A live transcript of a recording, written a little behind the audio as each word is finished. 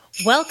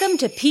Welcome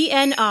to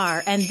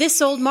PNR and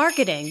This Old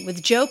Marketing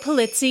with Joe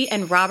Polizzi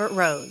and Robert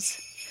Rose.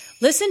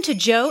 Listen to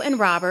Joe and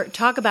Robert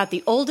talk about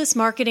the oldest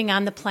marketing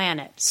on the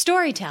planet,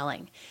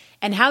 storytelling,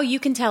 and how you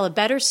can tell a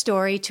better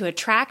story to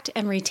attract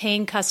and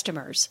retain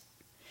customers.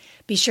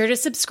 Be sure to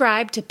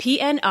subscribe to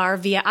PNR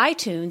via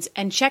iTunes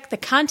and check the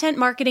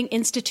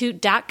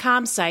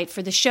contentmarketinginstitute.com site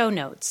for the show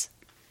notes.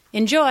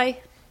 Enjoy!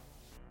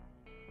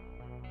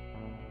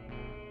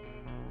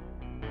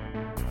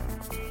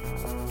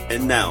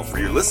 And now, for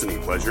your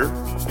listening pleasure,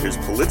 here's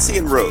Polizzi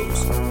and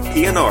Rose,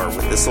 PNR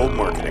with This Old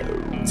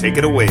Marketing. Take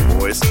it away,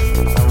 boys.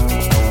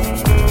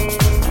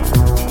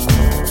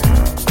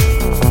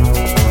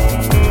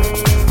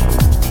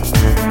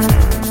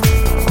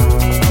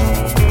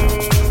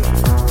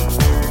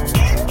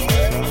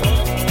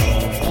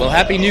 Well,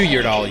 Happy New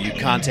Year to all you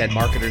content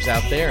marketers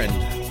out there, and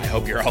I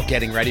hope you're all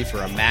getting ready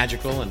for a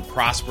magical and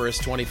prosperous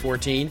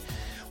 2014.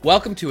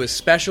 Welcome to a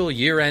special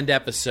year-end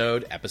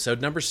episode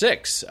number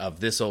 6 of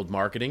This Old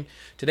Marketing.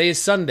 Today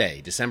is Sunday,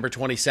 December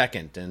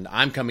 22nd, and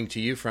I'm coming to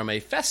you from a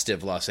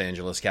festive Los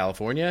Angeles,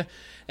 California.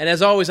 And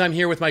as always, I'm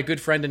here with my good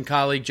friend and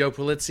colleague, Joe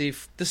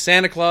Polizzi, the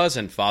Santa Claus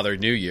and Father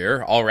New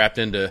Year, all wrapped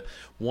into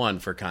one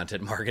for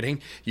content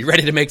marketing. You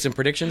ready to make some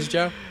predictions,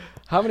 Joe?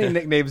 How many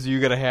nicknames are you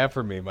going to have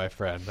for me, my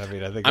friend? I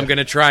think I'm going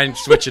to try and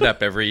switch it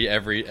up every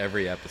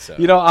episode.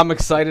 You know, I'm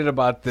excited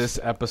about this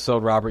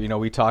episode, Robert. You know,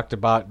 we talked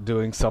about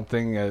doing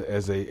something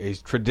as a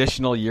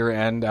traditional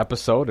year-end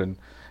episode, and,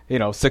 you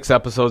know, 6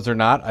 episodes or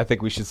not, I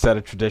think we should set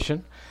a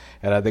tradition,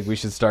 and I think we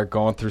should start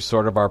going through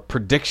sort of our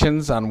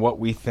predictions on what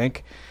we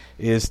think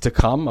is to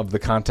come of the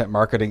content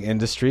marketing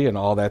industry and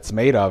all that's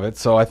made of it.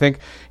 So I think,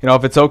 you know,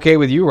 if it's okay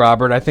with you,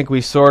 Robert, I think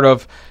we sort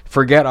of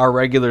forget our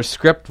regular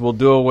script. We'll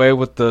do away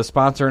with the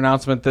sponsor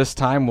announcement this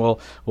time. We'll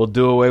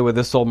do away with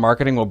This Old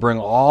Marketing. We'll bring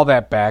all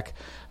that back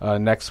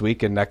next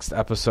week and next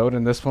episode.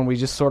 And this one we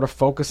just sort of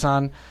focus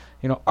on,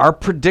 you know, our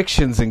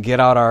predictions and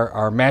get out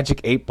our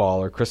magic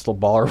 8-ball or crystal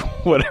ball or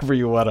whatever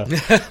you want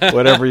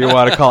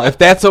to call it. If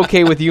that's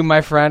okay with you,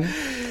 my friend.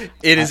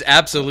 It is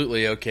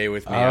absolutely okay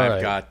with me. All I've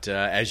right. got,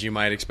 as you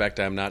might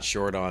expect, I'm not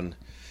short on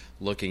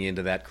looking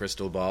into that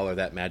crystal ball or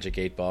that magic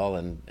 8-ball,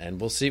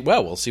 and we'll see.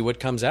 Well, we'll see what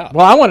comes out.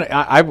 Well,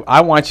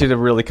 I want you to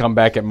really come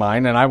back at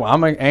mine, and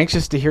I'm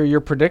anxious to hear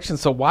your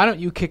predictions. So why don't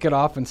you kick it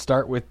off and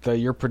start with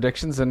your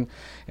predictions, and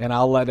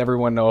I'll let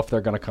everyone know if they're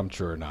going to come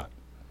true or not.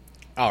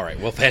 All right.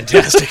 Well,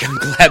 fantastic. I'm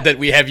glad that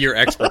we have your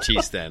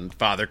expertise then,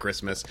 Father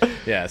Christmas.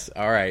 Yes.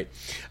 All right.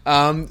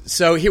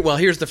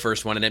 Here's the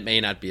first one, and it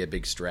may not be a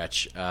big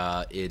stretch.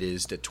 It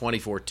is that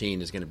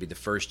 2014 is going to be the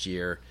first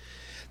year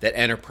that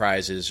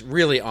enterprises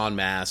really en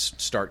masse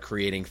start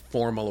creating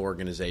formal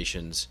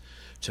organizations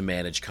to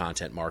manage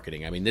content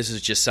marketing. I mean, this is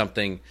just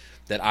something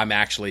that I'm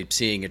actually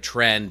seeing a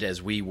trend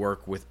as we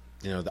work with,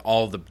 you know,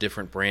 all the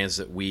different brands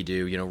that we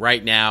do. You know,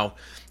 right now,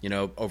 you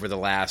know, over the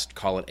last,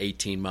 call it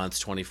 18 months,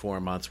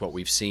 24 months, what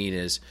we've seen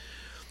is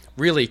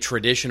really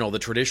the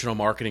traditional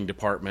marketing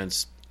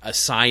departments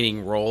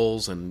assigning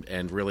roles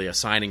and really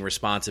assigning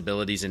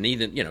responsibilities and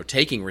even, you know,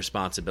 taking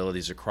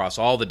responsibilities across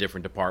all the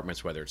different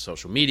departments, whether it's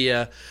social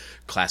media,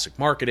 classic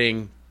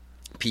marketing,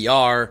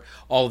 PR,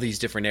 all these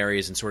different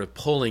areas, and sort of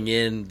pulling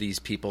in these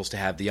peoples to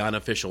have the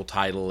unofficial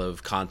title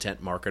of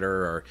content marketer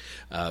or,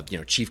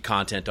 chief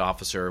content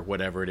officer,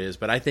 whatever it is.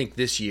 But I think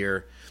this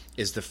year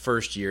is the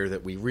first year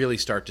that we really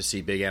start to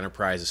see big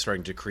enterprises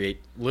starting to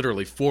create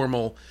literally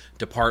formal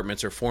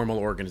departments or formal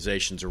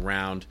organizations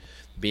around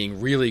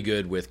being really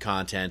good with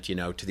content, you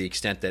know, to the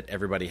extent that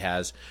everybody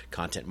has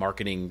content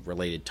marketing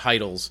related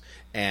titles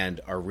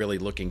and are really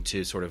looking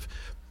to sort of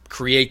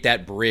create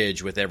that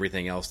bridge with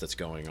everything else that's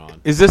going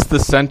on. Is this the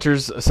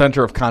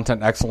center of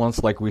content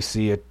excellence like we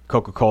see at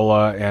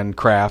Coca-Cola and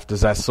Kraft?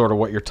 Is that sort of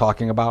what you're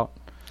talking about?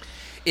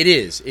 It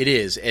is.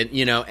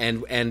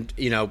 And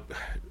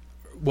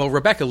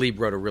Rebecca Lieb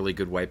wrote a really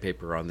good white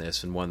paper on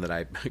this, and one that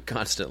I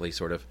constantly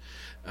sort of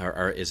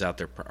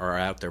are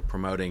out there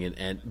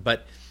promoting.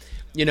 But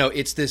you know,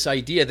 it's this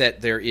idea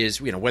that there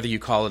is, you know, whether you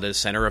call it a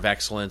center of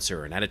excellence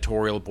or an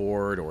editorial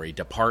board or a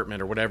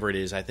department or whatever it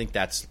is, I think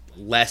that's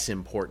less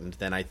important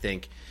than I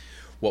think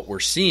what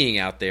we're seeing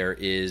out there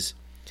is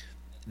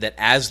that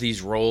as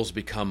these roles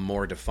become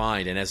more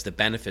defined and as the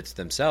benefits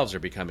themselves are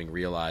becoming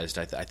realized,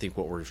 I think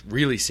what we're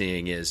really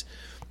seeing is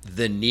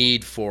the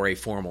need for a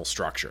formal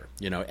structure,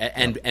 you know,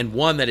 and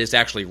one that is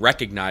actually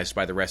recognized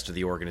by the rest of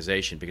the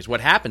organization. Because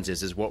what happens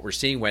is what we're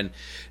seeing when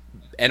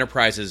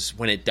enterprises,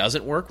 when it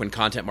doesn't work, when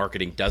content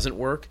marketing doesn't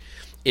work,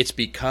 it's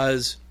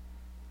because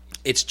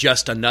it's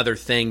just another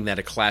thing that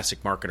a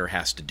classic marketer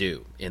has to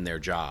do in their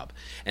job.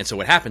 And so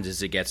what happens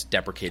is it gets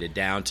deprecated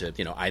down to,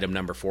 you know, item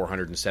number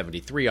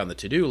 473 on the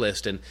to-do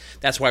list. And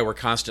that's why we're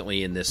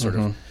constantly in this sort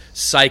of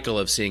cycle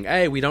of seeing,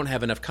 hey, we don't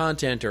have enough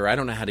content, or I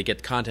don't know how to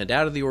get content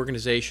out of the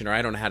organization, or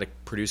I don't know how to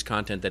produce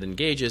content that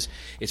engages.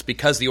 It's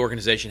because the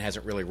organization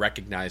hasn't really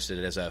recognized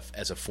it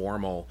as a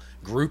formal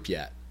group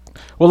yet.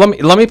 Well,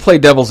 let me play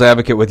devil's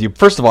advocate with you.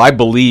 First of all, I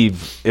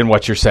believe in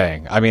what you're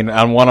saying. I mean,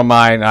 on one of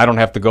mine, I don't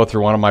have to go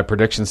through one of my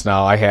predictions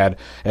now. I had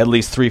at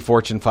least 3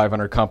 Fortune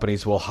 500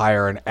 companies will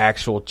hire an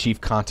actual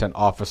chief content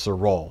officer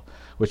role,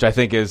 which I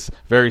think is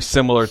very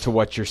similar to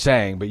what you're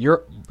saying. But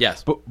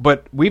yes.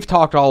 But we've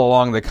talked all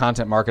along that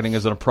content marketing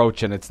is an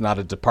approach and it's not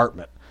a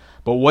department.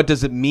 But what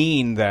does it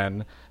mean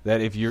then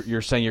that if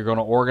you're saying you're going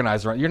to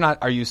organize around,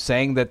 are you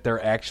saying that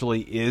there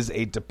actually is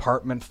a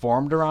department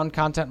formed around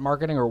content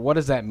marketing, or what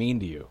does that mean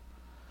to you?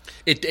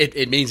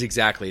 It means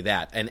exactly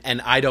that,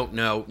 and I don't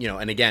know,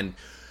 and again,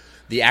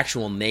 the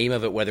actual name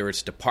of it, whether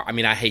it's I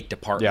mean, I hate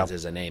departments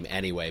as a name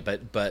anyway,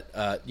 but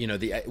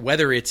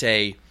whether it's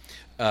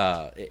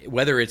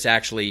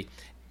actually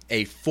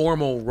a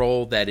formal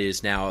role that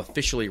is now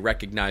officially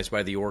recognized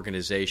by the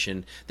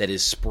organization that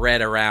is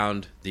spread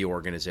around the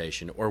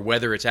organization, or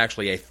whether it's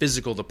actually a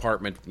physical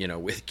department,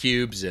 with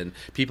cubes and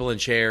people in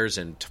chairs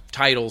and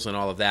titles and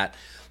all of that.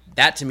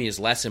 That, to me, is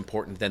less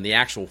important than the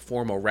actual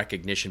formal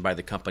recognition by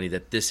the company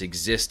that this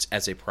exists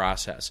as a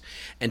process.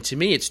 And to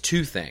me, it's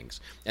 2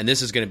 things. And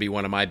this is going to be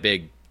one of my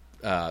big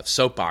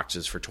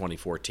soapboxes for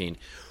 2014.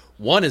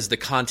 One is the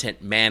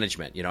content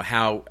management,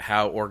 how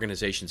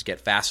organizations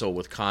get facile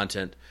with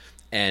content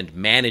and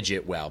manage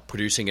it well,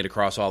 producing it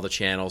across all the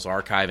channels,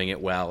 archiving it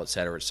well, et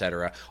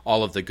cetera,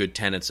 all of the good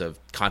tenets of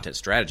content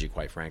strategy,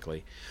 quite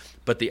frankly.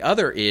 But the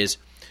other is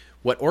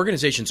what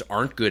organizations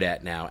aren't good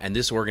at now, and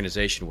this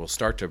organization will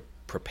start to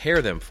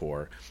prepare them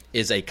for,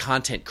 is a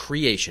content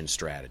creation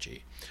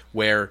strategy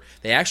where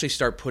they actually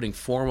start putting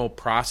formal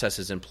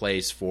processes in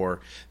place for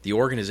the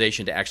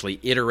organization to actually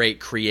iterate,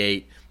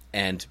 create,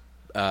 and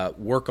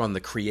work on the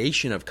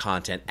creation of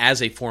content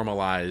as a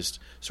formalized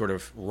sort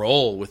of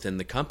role within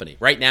the company.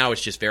 Right now,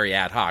 it's just very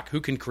ad hoc. Who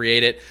can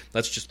create it?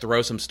 Let's just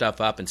throw some stuff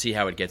up and see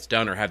how it gets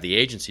done, or have the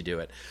agency do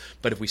it.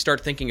 But if we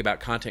start thinking about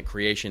content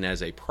creation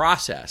as a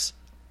process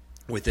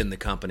within the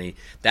company,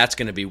 that's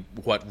going to be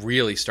what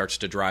really starts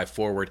to drive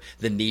forward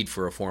the need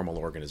for a formal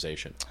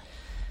organization.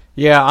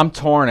 Yeah, I'm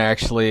torn,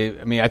 actually.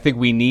 I mean, I think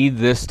we need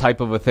this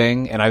type of a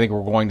thing, and I think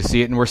we're going to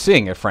see it, and we're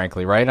seeing it,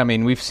 frankly, right? I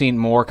mean, we've seen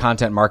more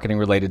content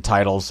marketing-related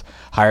titles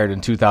hired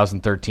in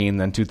 2013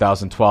 than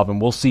 2012,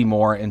 and we'll see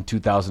more in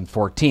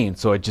 2014.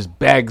 So it just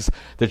begs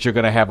that you're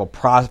going to have a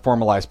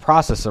formalized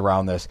process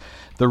around this.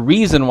 The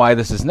reason why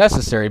this is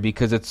necessary,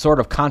 because it's sort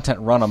of content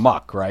run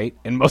amok, right,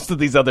 in most of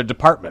these other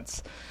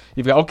departments.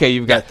 You've got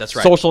that's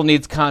right. Social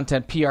needs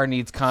content, PR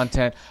needs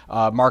content,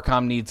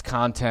 Marcom needs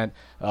content,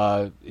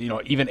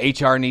 even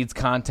HR needs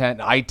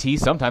content, IT.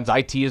 Sometimes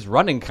IT is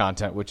running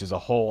content, which is a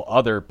whole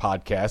other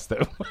podcast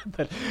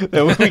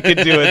that we could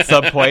do at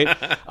some point.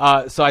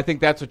 So I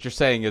think that's what you're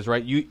saying is,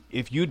 right,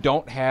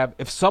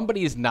 if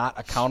somebody is not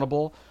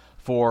accountable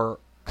for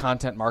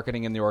content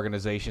marketing in the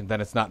organization, then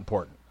it's not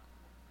important.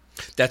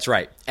 That's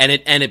right. And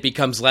it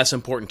becomes less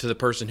important to the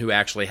person who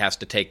actually has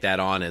to take that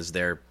on as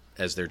their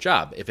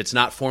job. If it's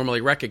not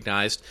formally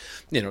recognized,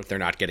 they're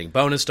not getting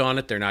bonused on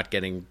it, they're not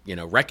getting,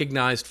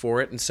 recognized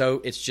for it, and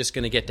so it's just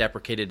going to get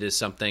deprecated as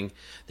something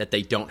that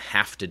they don't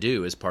have to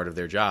do as part of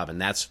their job. And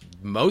that's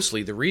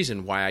mostly the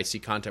reason why I see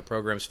content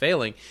programs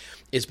failing,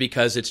 is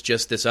because it's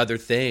just this other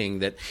thing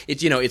that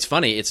it's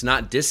funny, it's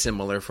not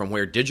dissimilar from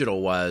where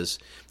digital was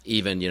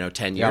even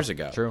 10 years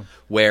ago. True.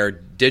 Where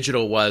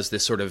digital was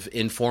this sort of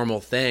informal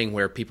thing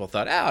where people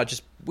thought,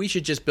 we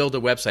should just build a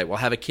website, we'll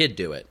have a kid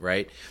do it,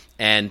 right?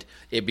 And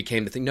it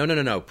became the thing,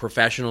 no,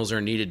 professionals are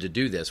needed to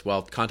do this.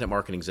 Well, content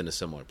marketing's in a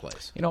similar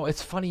place.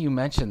 It's funny you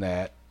mentioned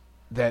that,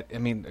 I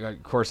mean,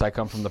 of course, I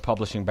come from the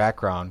publishing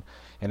background,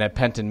 and at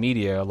Penton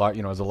Media,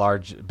 as a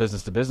large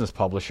business-to-business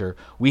publisher,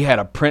 we had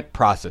a print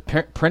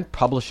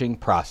publishing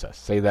process.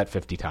 Say that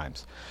 50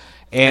 times.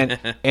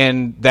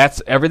 And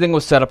that's everything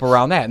was set up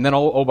around that. And then,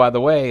 by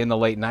the way, in the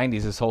late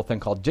 90s, this whole thing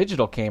called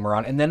digital came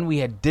around, and then we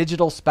had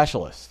digital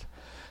specialists.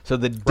 So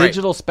the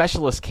digital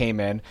specialists came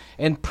in,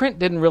 and print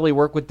didn't really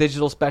work with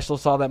digital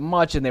specialists all that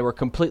much, and they were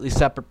completely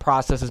separate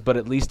processes, but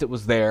at least it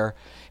was there,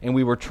 and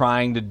we were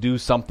trying to do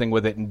something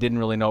with it and didn't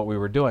really know what we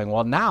were doing.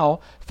 Well, now,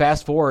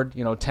 fast forward,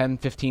 10,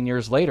 15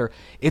 years later,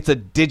 it's a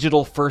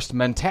digital-first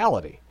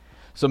mentality.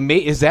 So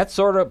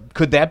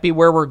could that be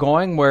where we're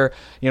going, where,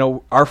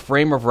 our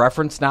frame of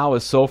reference now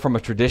is so from a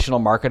traditional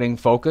marketing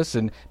focus,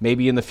 and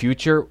maybe in the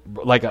future,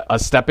 like a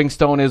stepping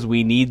stone is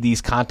we need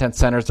these content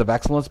centers of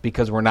excellence,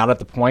 because we're not at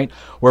the point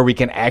where we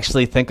can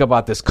actually think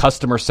about this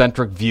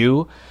customer-centric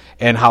view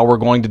and how we're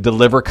going to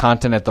deliver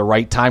content at the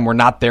right time. We're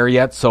not there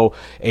yet. So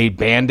a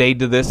Band-Aid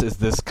to this is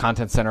this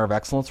content center of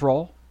excellence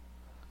role?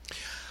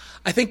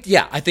 I think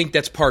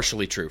that's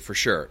partially true, for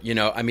sure.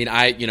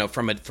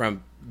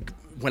 From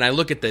when I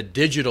look at the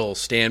digital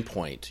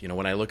standpoint,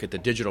 when I look at the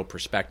digital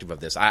perspective of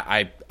this,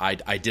 I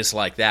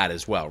dislike that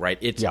as well, right?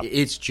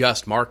 It's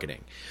just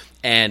marketing.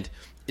 And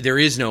there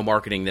is no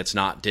marketing that's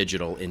not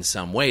digital in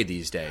some way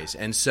these days.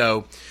 And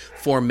so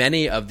for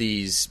many of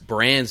these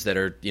brands that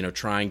are,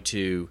 trying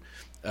to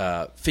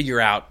figure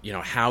out,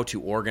 how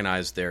to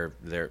organize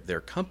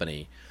their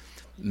company,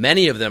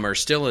 many of them are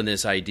still in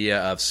this idea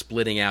of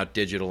splitting out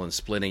digital and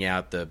splitting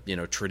out the,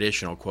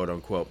 traditional quote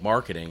unquote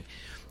marketing.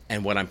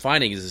 And what I'm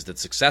finding is that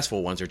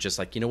successful ones are just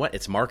like, you know what,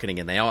 it's marketing,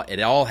 and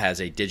it all has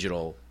a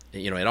digital,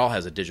 it all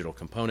has a digital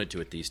component to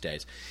it these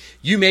days.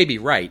 You may be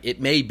right. It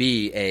may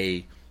be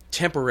a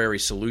temporary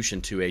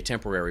solution to a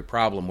temporary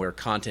problem where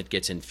content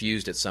gets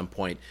infused at some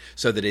point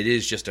so that it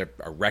is just a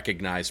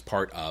recognized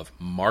part of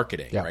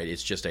marketing, right?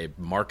 It's just a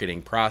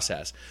marketing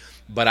process.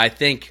 But I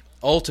think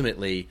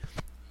ultimately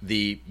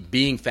the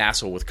being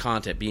facile with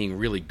content, being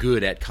really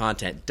good at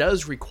content,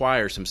 does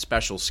require some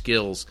special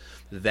skills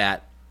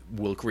that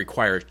will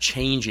require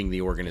changing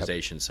the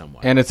organization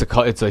somewhat. And it's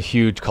a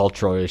huge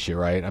cultural issue,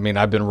 right? I mean,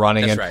 I've been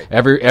running That's it.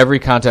 Right. Every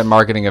content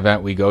marketing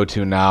event we go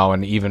to now,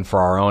 and even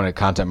for our own at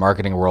Content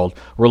Marketing World,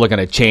 we're looking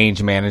at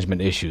change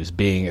management issues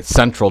being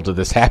central to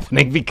this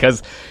happening,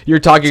 because you're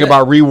talking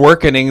about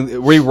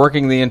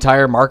reworking the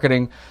entire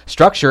marketing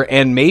structure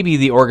and maybe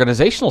the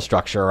organizational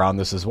structure around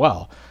this as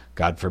well.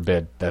 God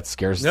forbid that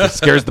scares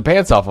the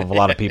pants off of a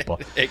lot of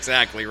people.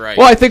 Exactly right.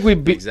 Well, I think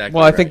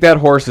I think that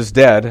horse is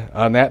dead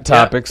on that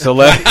topic. So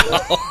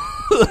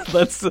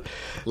let's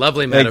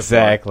lovely metaphor.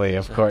 Exactly,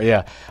 of course.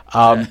 Yeah.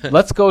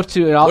 Let's go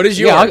to. What is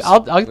yours?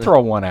 I'll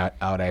throw one out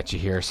at you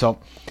here. So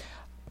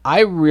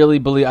I really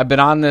believe I've been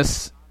on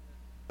this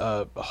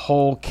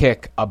whole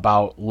kick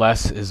about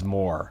less is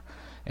more,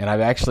 and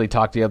I've actually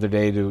talked the other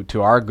day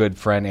to our good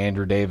friend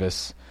Andrew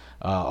Davis,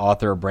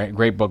 author of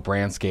great book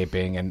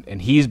Brandscaping,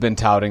 and he's been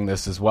touting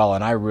this as well.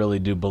 And I really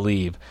do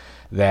believe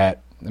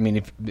that. I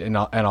mean,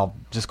 I'll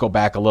just go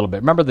back a little bit.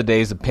 Remember the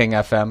days of Ping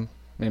FM?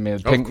 I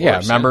mean,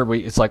 remember?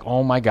 It's like,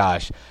 oh my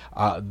gosh,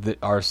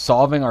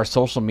 solving our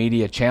social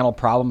media channel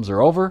problems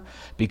are over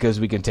because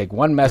we can take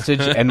one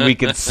message and we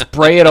can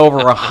spray it over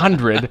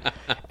 100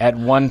 at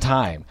one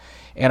time.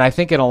 And I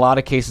think in a lot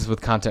of cases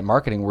with content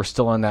marketing, we're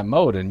still in that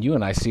mode, and you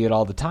and I see it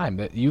all the time.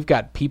 That you've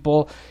got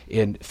people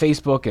in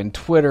Facebook and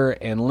Twitter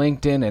and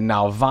LinkedIn and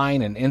now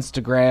Vine and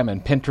Instagram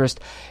and Pinterest,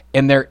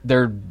 and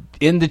they're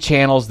in the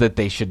channels that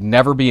they should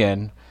never be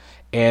in,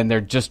 and they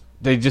just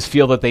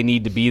feel that they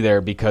need to be there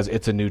because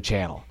it's a new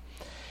channel.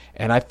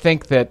 And I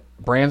think that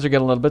brands are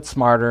getting a little bit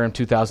smarter in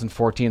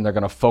 2014. They're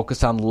going to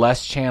focus on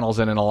less channels,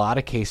 and in a lot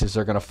of cases,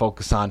 they're going to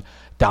focus on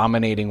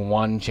dominating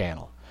one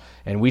channel.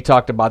 And we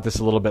talked about this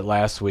a little bit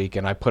last week,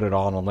 and I put it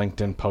all in a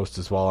LinkedIn post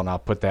as well, and I'll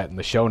put that in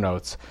the show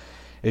notes.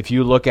 If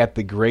you look at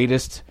the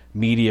greatest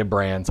media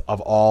brands of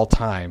all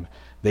time,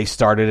 they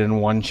started in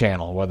one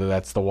channel, whether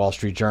that's the Wall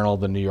Street Journal,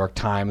 the New York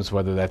Times,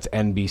 whether that's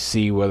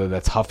NBC, whether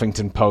that's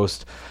Huffington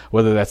Post,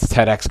 whether that's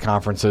TEDx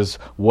conferences,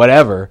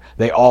 whatever.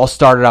 They all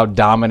started out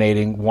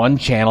dominating one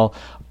channel,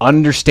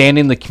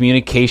 understanding the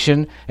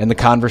communication and the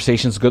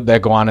conversations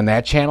that go on in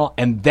that channel,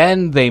 and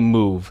then they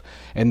move,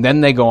 and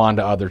then they go on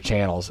to other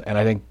channels. And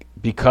I think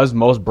because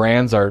most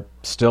brands are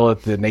still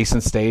at the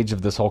nascent stage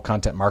of this whole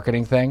content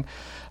marketing thing,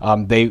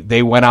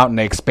 they went out and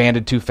they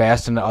expanded too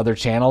fast into other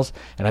channels.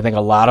 And I think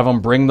a lot of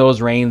them bring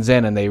those reins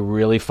in, and they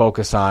really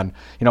focus on,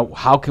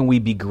 how can we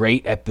be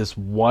great at this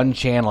one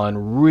channel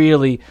and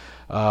really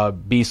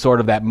be sort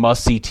of that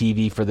must-see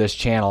TV for this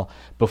channel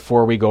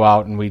before we go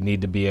out and we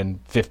need to be in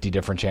 50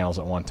 different channels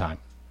at one time.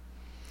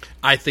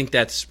 I think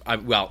that's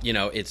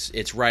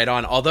it's right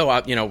on.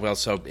 Although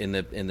so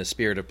in the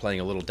spirit of playing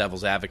a little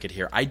devil's advocate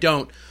here,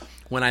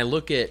 when I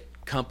look at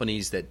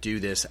companies that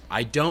do this,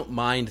 I don't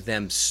mind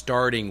them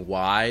starting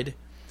wide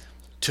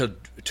to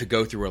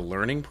go through a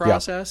learning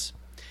process,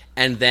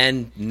 and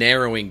then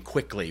narrowing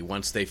quickly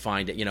once they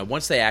find it.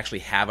 Once they actually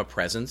have a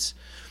presence.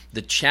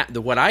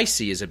 What I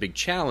see as a big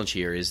challenge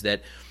here is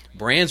that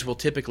brands will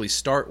typically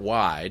start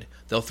wide.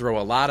 They'll throw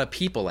a lot of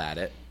people at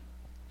it.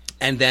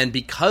 And then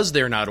because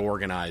they're not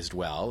organized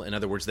well, in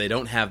other words, they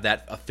don't have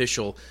that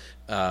official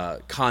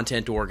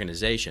content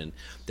organization,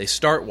 they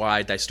start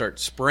wide, they start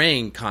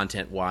spraying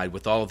content wide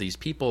with all of these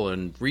people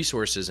and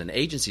resources and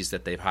agencies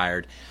that they've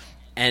hired,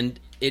 and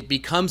it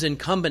becomes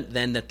incumbent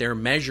then that they're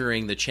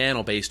measuring the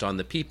channel based on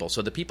the people.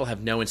 So the people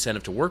have no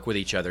incentive to work with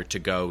each other to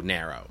go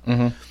narrow.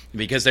 Mm-hmm.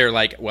 Because they're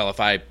like, well,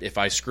 if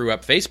I screw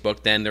up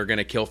Facebook, then they're going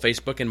to kill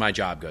Facebook and my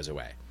job goes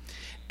away.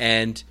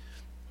 And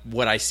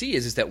what I see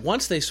is that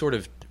once they sort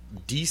of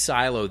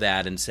de-silo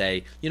that and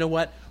say, you know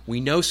what, we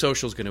know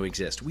social is going to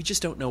exist. We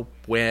just don't know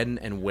when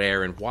and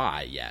where and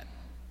why yet.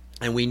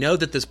 And we know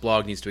that this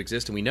blog needs to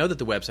exist, and we know that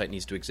the website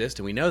needs to exist,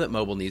 and we know that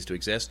mobile needs to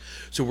exist.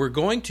 So we're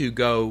going to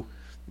go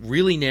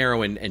really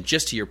narrow and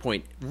just to your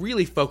point,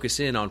 really focus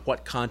in on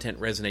what content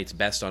resonates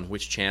best on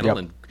which channel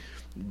and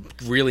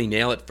really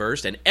nail it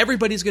first. And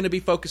everybody's going to be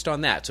focused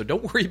on that. So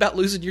don't worry about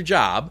losing your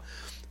job,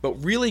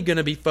 but really going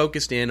to be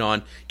focused in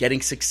on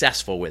getting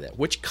successful with it,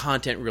 which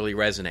content really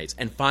resonates,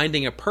 and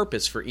finding a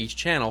purpose for each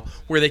channel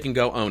where they can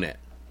go own it.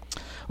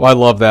 Well, I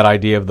love that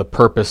idea of the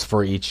purpose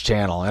for each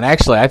channel. And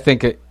actually, I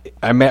think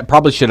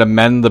probably should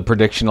amend the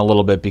prediction a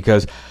little bit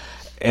because,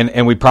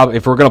 and we probably,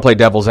 if we're going to play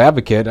devil's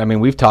advocate, I mean,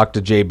 we've talked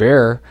to Jay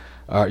Baer,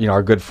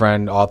 our good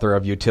friend, author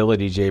of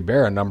Utility, Jay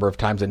Baer, a number of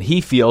times, and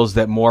he feels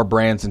that more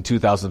brands in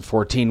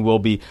 2014 will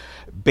be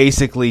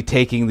basically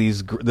taking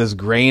this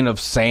grain of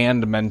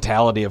sand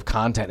mentality of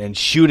content and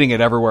shooting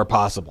it everywhere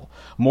possible.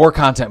 More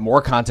content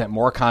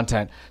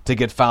to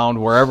get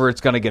found wherever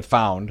it's going to get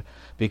found,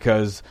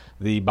 because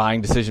the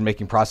buying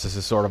decision-making process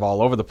is sort of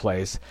all over the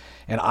place.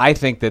 And I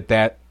think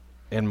that,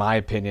 in my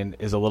opinion,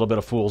 is a little bit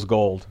of fool's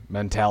gold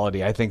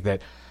mentality. I think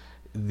that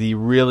the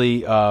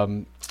really,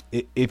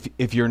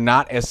 if you're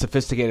not as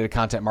sophisticated at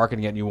content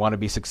marketing yet and you want to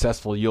be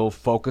successful, you'll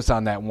focus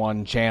on that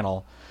one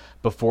channel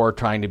before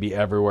trying to be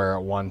everywhere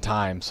at one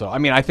time. So, I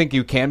mean, I think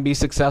you can be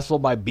successful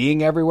by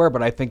being everywhere,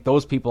 but I think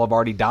those people have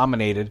already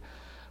dominated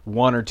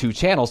one or two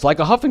channels, like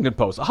a Huffington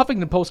Post. A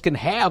Huffington Post can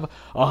have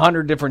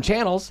 100 different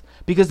channels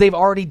because they've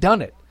already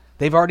done it.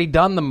 They've already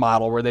done the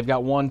model where they've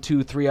got 1,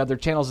 2, 3 other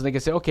channels, and they can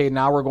say, okay,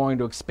 now we're going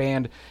to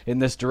expand in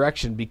this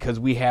direction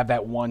because we have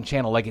that one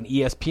channel. Like an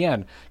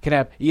ESPN can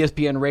have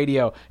ESPN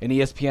Radio and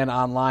ESPN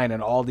Online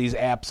and all these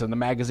apps and the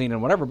magazine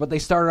and whatever, but they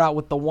started out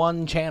with the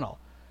one channel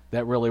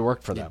that really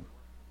worked for them.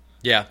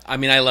 Yeah, I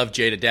mean, I love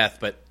Jay to death,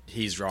 but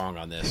he's wrong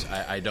on this.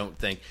 I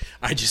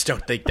just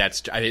don't think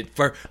that's.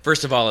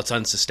 First of all, it's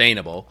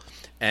unsustainable,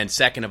 and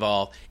second of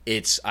all,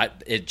 it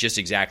just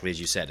exactly as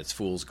you said, it's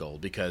fool's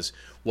gold, because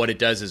what it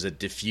does is it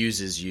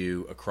diffuses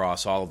you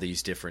across all of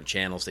these different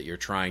channels that you're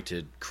trying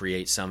to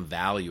create some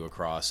value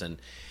across,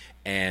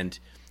 and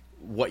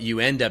what you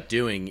end up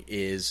doing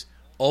is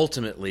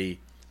ultimately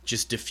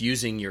just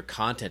diffusing your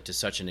content to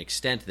such an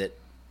extent that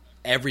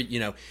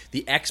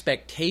the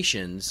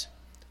expectations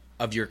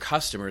of your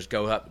customers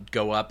go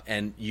up,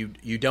 and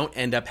you don't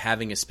end up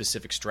having a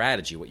specific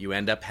strategy. What you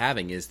end up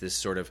having is this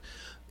sort of,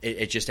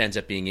 it just ends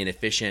up being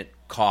inefficient,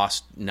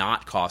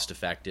 not cost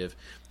effective,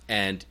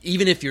 and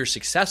even if you're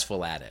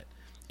successful at it,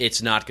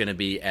 it's not going to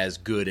be as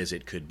good as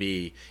it could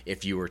be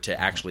if you were to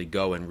actually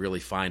go and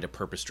really find a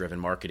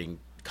purpose-driven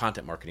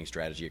content marketing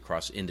strategy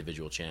across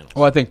individual channels.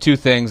 Well, I think two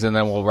things, and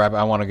then we'll wrap.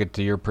 I want to get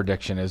to your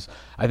prediction. Is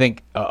I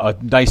think a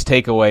nice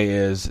takeaway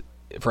is,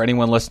 for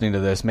anyone listening to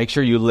this, make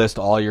sure you list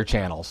all your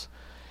channels,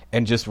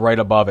 and just right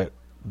above it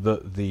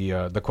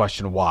the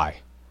question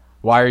why.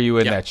 Why are you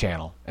in that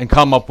channel? And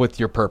come up with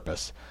your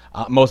purpose.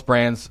 Most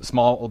brands,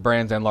 small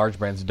brands and large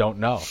brands, don't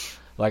know.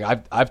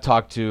 Like I've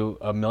talked to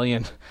a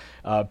million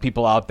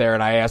people out there,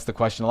 and I ask the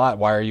question a lot: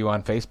 why are you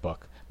on Facebook?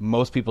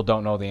 Most people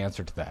don't know the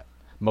answer to that.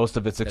 Most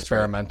of it's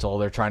experimental. Right.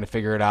 They're trying to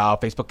figure it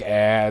out. Facebook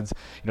ads,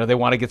 they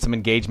want to get some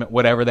engagement,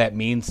 whatever that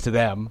means to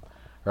them.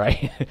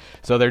 Right?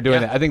 So they're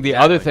doing that. I think the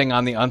other thing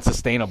on the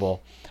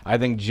unsustainable, I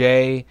think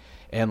Jay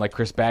and like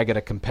Chris Baggett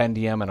at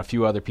Compendium and a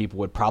few other people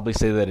would probably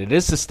say that it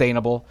is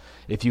sustainable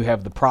if you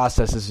have the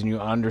processes and you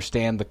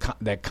understand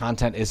that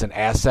content is an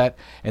asset,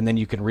 and then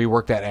you can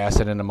rework that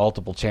asset into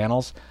multiple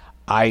channels.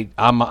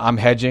 I'm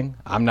hedging.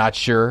 I'm not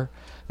sure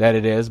that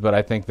it is, but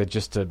I think that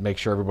just to make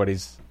sure everybody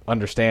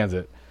understands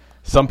it,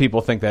 some people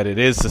think that it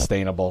is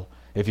sustainable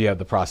if you have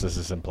the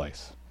processes in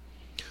place.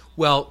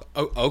 Well,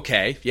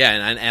 okay, yeah,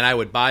 and I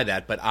would buy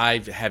that, but I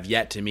have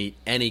yet to meet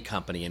any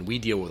company, and we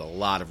deal with a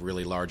lot of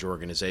really large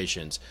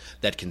organizations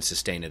that can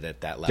sustain it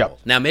at that level.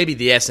 Yep. Now, maybe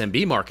the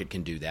SMB market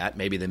can do that,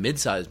 maybe the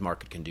mid-sized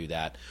market can do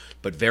that,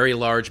 but very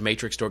large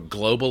matrix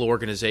global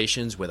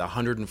organizations with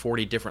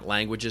 140 different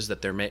languages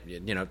that they're,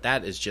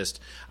 that is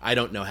just, I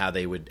don't know how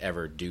they would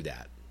ever do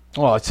that.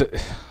 Well,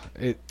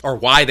 or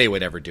why they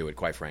would ever do it,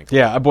 quite frankly.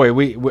 Yeah, boy,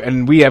 we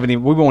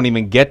won't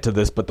even get to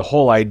this, but the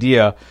whole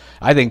idea,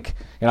 I think,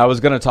 I was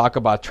going to talk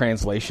about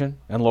translation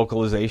and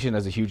localization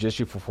as a huge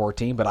issue for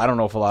 14, but I don't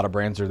know if a lot of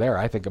brands are there.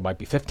 I think it might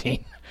be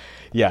 15.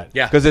 Yeah,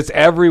 because it's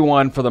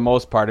everyone for the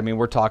most part. I mean,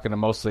 we're talking to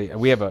mostly,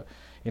 we have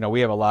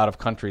a lot of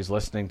countries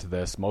listening to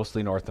this,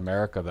 mostly North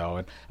America though,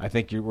 and I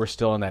think we're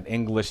still in that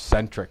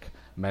English-centric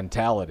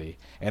mentality,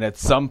 and at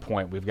some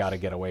point we've got to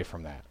get away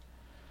from that.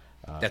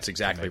 That's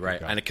exactly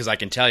right. And because I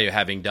can tell you,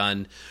 having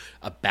done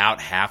about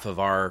half of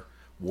our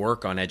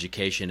work on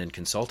education and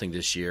consulting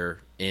this year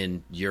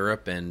in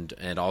Europe and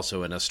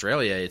also in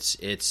Australia, it's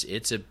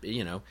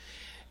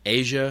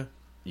Asia,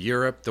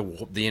 Europe,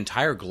 the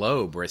entire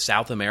globe, or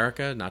South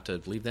America, not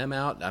to leave them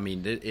out. I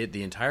mean,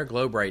 the entire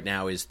globe right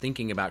now is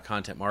thinking about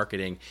content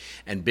marketing,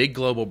 and big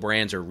global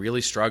brands are really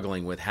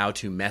struggling with how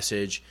to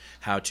message,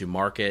 how to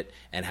market,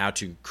 and how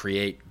to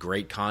create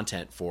great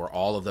content for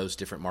all of those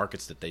different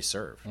markets that they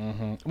serve.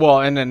 Mm-hmm. Well,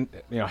 and then,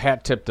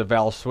 hat tip to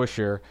Val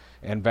Swisher.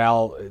 And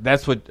Val,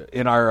 that's what,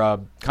 in our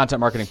content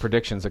marketing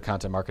predictions at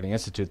Content Marketing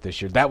Institute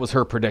this year, that was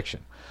her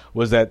prediction,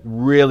 was that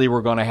really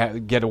we're going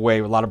to get away,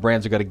 a lot of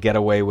brands are going to get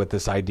away with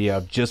this idea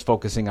of just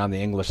focusing on the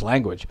English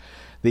language.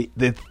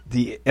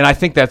 And I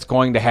think that's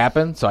going to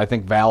happen, so I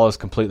think Val is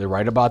completely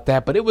right about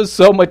that, but it was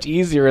so much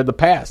easier in the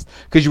past,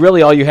 because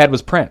really all you had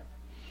was print.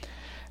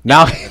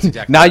 Now,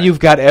 exactly now right. You've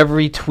got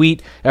every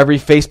tweet, every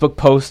Facebook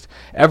post,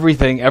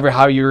 everything,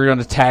 how you're going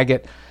to tag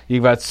it.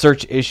 You've got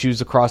search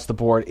issues across the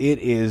board. It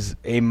is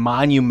a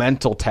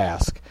monumental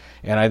task.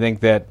 And I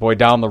think that,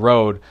 down the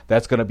road,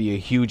 that's going to be a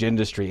huge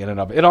industry in and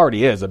of it. It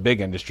already is a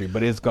big industry,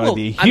 but it's going to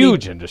be a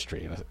huge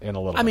industry in a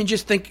little bit. I mean,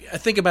 just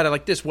think about it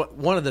like this.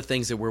 One of the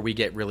things where we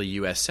get really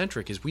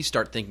U.S.-centric is we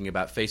start thinking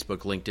about Facebook,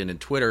 LinkedIn, and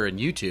Twitter and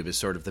YouTube as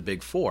sort of the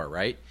big four,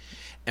 right?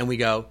 And we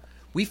go,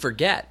 we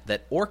forget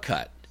that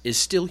Orkut is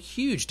still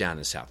huge down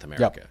in South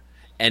America. Yep.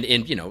 And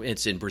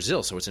it's in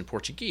Brazil, so it's in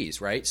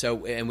Portuguese, right?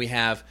 So, and we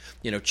have,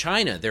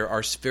 China, there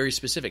are very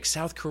specific.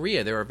 South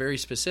Korea, there are very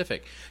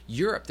specific.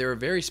 Europe, there are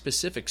very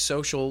specific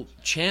social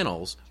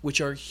channels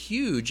which are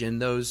huge in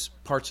those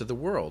parts of the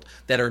world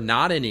that are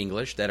not in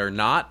English, that are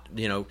not,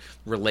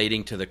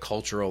 relating to the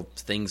cultural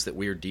things that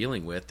we're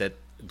dealing with, that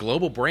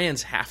global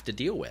brands have to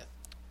deal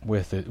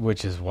with it,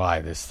 which is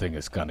why this thing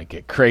is going to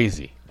get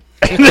crazy.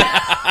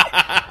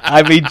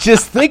 I mean,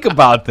 just think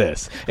about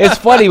this. It's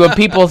funny when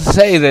people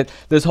say that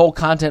this whole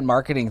content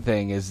marketing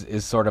thing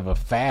is sort of a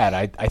fad.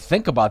 I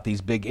think about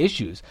these big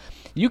issues.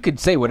 You could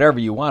say whatever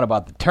you want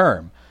about the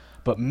term,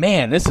 but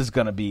man, this is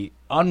going to be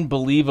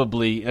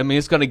unbelievably,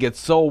 it's going to get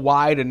so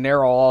wide and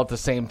narrow all at the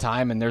same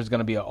time, and there's going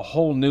to be a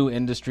whole new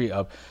industry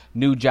of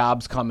new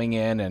jobs coming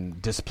in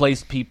and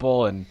displaced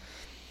people, and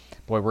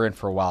boy, we're in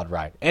for a wild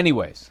ride.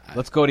 Anyways,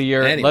 let's go to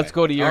your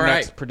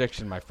next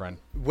prediction, my friend.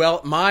 Well,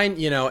 mine,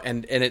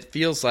 and it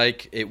feels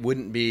like it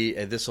wouldn't be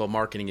This Old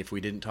Marketing if we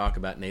didn't talk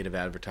about native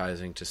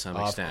advertising to some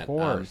extent. Of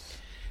course.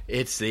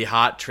 It's the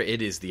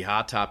it is the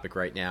hot topic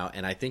right now,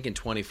 and I think in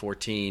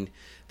 2014,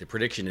 the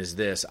prediction is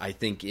this: I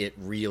think it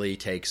really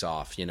takes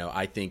off.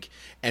 I think,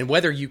 and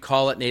whether you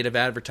call it native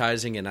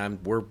advertising,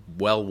 and we're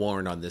well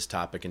worn on this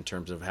topic in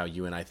terms of how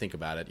you and I think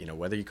about it.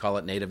 Whether you call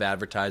it native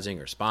advertising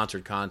or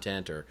sponsored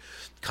content or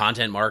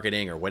content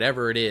marketing or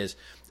whatever it is,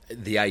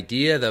 the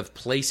idea of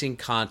placing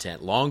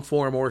content, long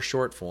form or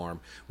short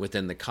form,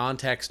 within the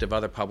context of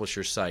other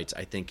publishers' sites,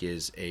 I think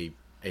is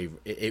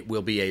it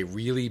will be a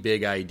really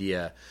big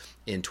idea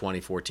in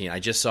 2014. I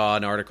just saw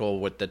an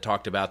article that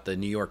talked about the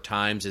New York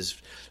Times is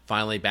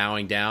finally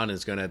bowing down and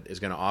is going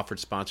to offer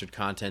sponsored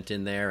content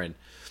in there. And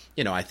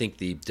I think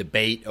the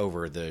debate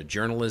over the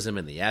journalism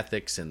and the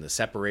ethics and the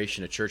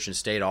separation of church and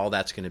state, all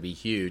that's going to be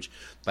huge.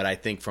 But I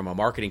think from a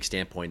marketing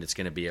standpoint, it's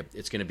going to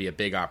be a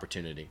big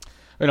opportunity.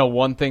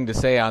 One thing to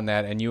say on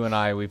that, and you and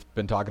I, we've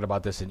been talking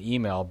about this in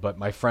email, but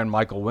my friend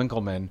Michael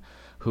Winkleman,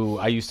 who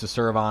I used to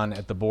serve on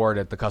at the board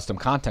at the Custom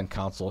Content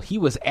Council, he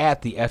was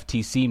at the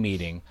FTC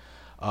meeting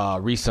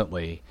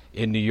recently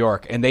in New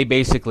York, and they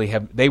basically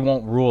they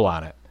won't rule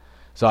on it.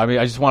 So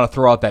I just want to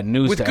throw out that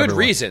news with to good everyone.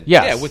 reason.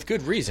 Yes. Yeah, with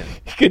good reason.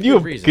 Could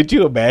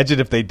you imagine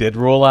if they did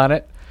rule on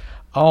it?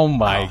 Oh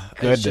my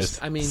goodness!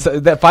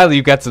 So finally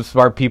you've got some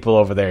smart people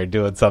over there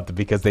doing something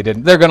because they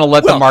didn't. They're going to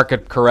let the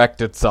market correct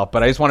itself.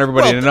 But I just want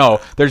everybody to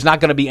know there's not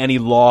going to be any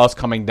laws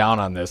coming down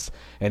on this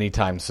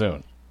anytime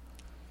soon.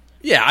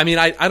 Yeah,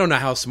 I don't know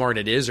how smart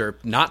it is or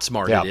not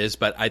smart it is,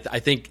 but I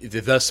think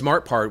the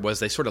smart part was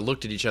they sort of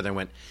looked at each other and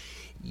went,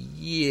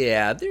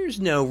 yeah, there's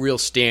no real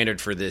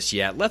standard for this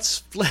yet.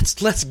 Let's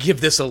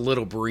give this a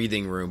little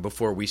breathing room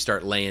before we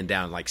start laying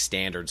down like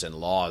standards and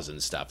laws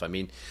and stuff.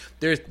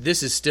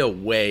 This is still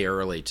way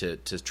early to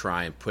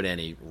try and put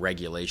any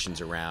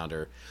regulations around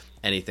or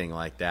anything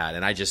like that.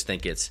 And I just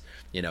think it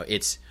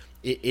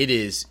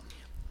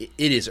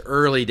is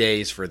early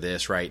days for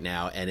this right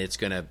now, and it's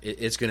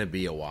gonna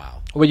be a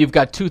while. Well, you've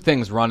got two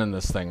things running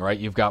this thing, right?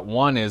 You've got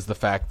one is the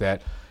fact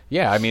that,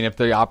 if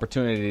the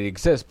opportunity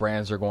exists,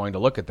 brands are going to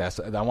look at that.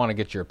 So I want to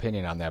get your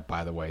opinion on that,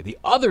 by the way. The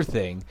other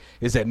thing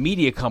is that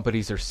media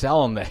companies are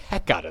selling the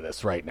heck out of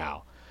this right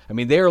now.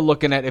 They're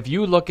looking at, if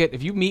you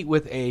meet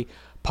with a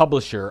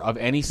publisher of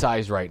any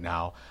size right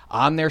now,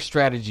 on their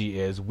strategy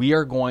is we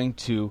are going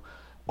to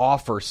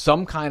offer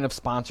some kind of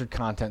sponsored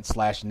content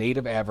 /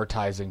 native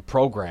advertising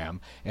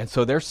program. And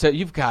so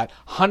you've got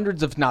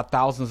hundreds, if not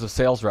thousands, of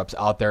sales reps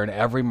out there in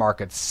every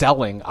market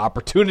selling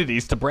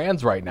opportunities to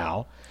brands right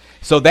now.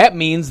 So that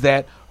means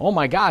that, oh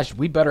my gosh,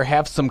 we better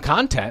have some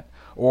content,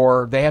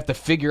 or they have to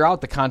figure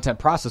out the content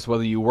process,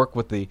 whether you work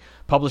with the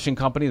publishing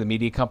company, the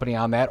media company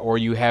on that, or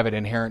you have it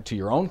inherent to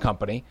your own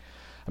company.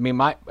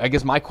 I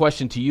guess my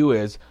question to you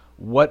is,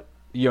 what,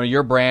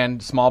 your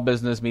brand, small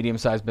business,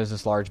 medium-sized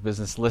business, large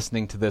business,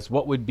 listening to this,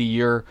 what would be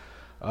your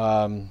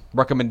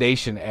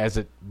recommendation as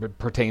it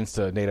pertains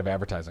to native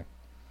advertising?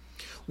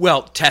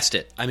 Well, test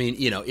it.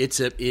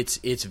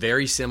 It's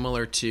very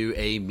similar to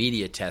a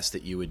media test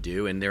that you would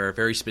do, and there are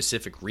very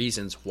specific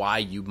reasons why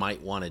you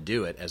might want to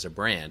do it as a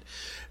brand.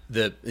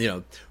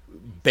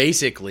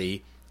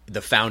 Basically,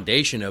 the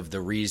foundation of the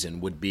reason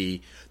would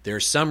be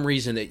there's some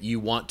reason that you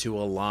want to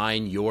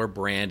align your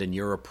brand and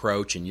your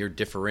approach and your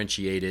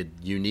differentiated,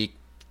 unique,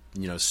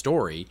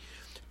 story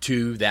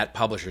to that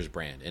publisher's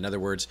brand. In other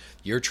words,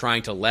 you're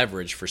trying to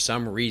leverage for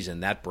some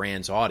reason that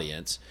brand's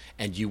audience,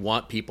 and you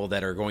want people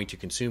that are going to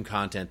consume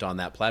content on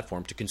that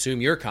platform to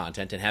consume your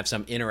content and have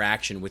some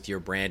interaction with your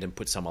brand and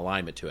put some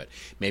alignment to it.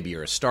 Maybe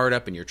you're a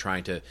startup and you're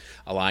trying to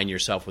align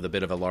yourself with a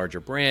bit of a larger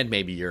brand.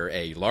 Maybe you're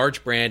a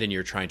large brand and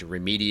you're trying to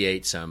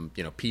remediate some,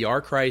 PR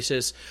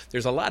crisis.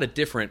 There's a lot of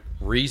different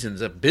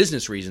reasons,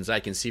 business reasons I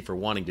can see for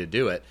wanting to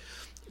do it.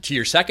 To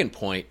your second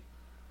point,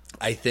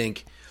 I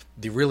think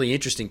the really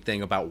interesting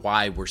thing about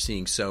why we're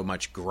seeing so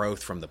much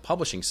growth from the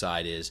publishing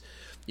side is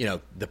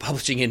the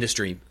publishing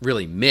industry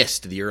really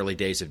missed the early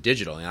days of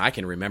digital. And I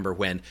can remember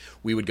when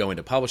we would go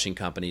into publishing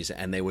companies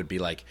and they would be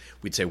like,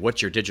 we'd say,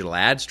 what's your digital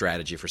ad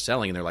strategy for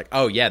selling? And they're like,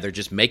 oh, yeah, they're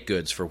just make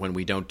goods for when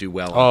we don't do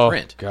well on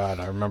print. Oh, God,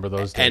 I remember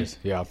those days.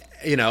 Yeah.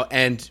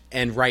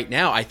 And right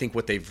now, I think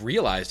what they've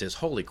realized is,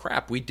 holy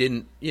crap, we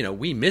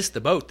missed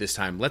the boat this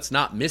time. Let's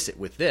not miss it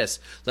with this.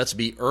 Let's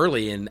be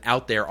early and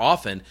out there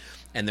often.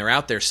 And they're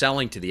out there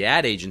selling to the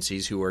ad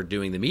agencies who are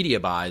doing the media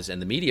buys,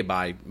 and the media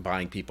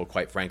buying people,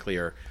 quite frankly,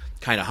 are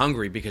kind of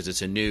hungry because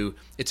it's a new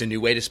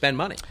way to spend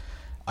money.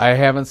 I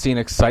haven't seen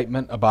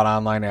excitement about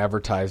online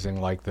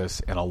advertising like this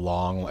in a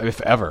long,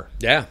 if ever.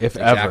 Yeah, if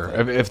exactly.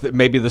 ever. If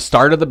maybe the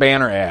start of the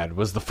banner ad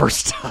was the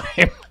first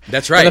time.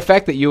 That's right. And the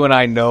fact that you and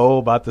I know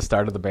about the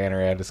start of the banner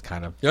ad is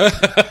kind of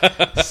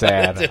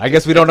sad. I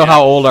guess we don't know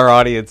how old our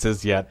audience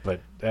is yet,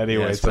 but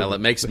anyway. Yes, well, it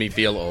makes me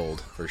feel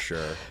old for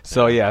sure.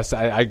 So yes,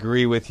 I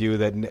agree with you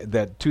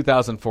that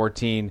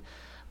 2014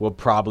 will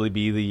probably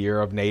be the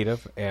year of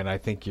native, and I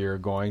think you're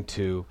going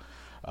to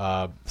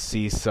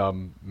see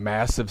some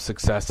massive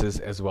successes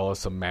as well as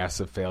some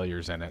massive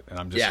failures in it, and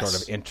I'm just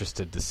sort of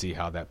interested to see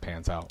how that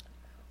pans out.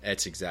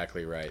 That's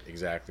exactly right.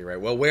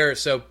 Well,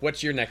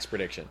 what's your next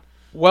prediction?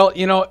 Well,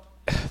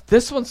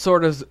 this one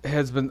sort of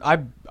has been,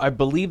 I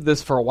believe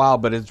this for a while,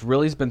 but it's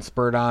really been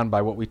spurred on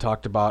by what we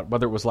talked about,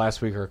 whether it was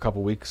last week or a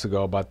couple weeks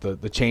ago, about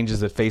the changes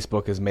that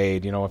Facebook has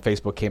made. When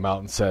Facebook came out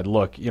and said,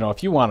 look,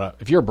 if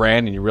you're a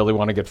brand and you really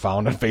want to get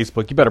found on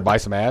Facebook, you better buy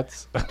some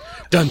ads.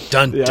 Dun,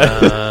 dun,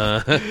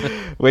 dun.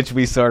 Which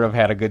we sort of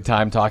had a good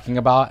time talking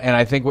about. And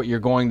I think what you're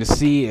going to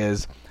see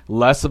is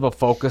less of a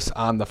focus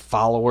on the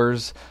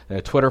followers,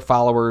 Twitter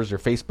followers or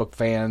Facebook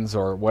fans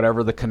or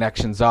whatever the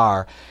connections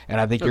are. And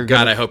I think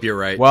I hope you're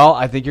right. Well,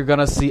 I think you're going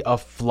to see a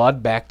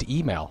flood back to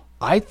email.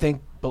 I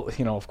think,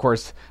 of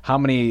course, how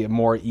many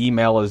more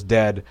email is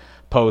dead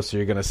posts are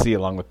you going to see,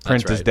 along with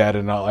print is dead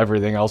and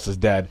everything else is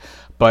dead.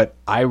 But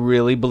I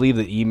really believe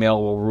that email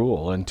will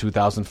rule in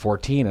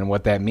 2014. And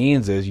what that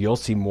means is you'll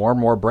see more and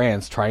more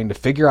brands trying to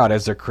figure out,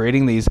 as they're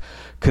creating these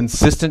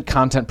consistent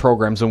content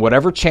programs in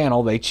whatever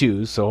channel they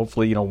choose. So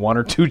hopefully, one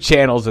or two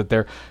channels that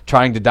they're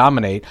trying to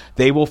dominate,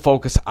 they will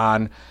focus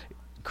on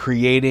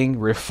creating,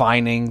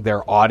 refining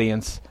their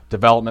audience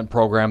development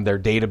program, their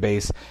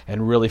database,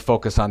 and really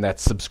focus on that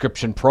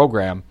subscription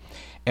program.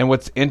 And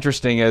what's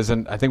interesting is,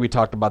 and I think we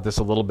talked about this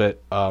a little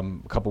bit a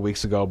couple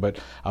weeks ago, but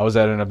I was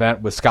at an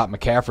event with Scott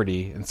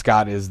McCafferty, and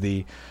Scott is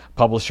the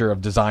publisher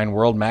of Design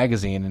World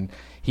magazine, and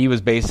he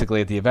was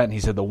basically at the event, and he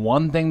said the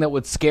one thing that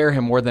would scare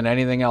him more than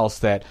anything else,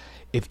 that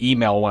if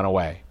email went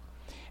away.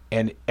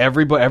 And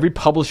every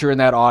publisher in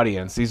that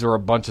audience, these are a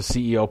bunch of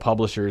CEO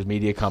publishers,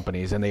 media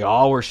companies, and they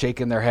all were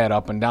shaking their head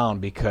up and down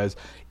because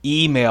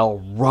email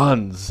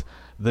runs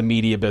the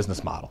media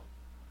business model.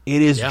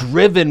 It is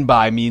driven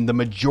by, the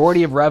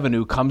majority of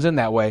revenue comes in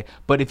that way.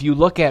 But if you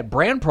look at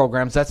brand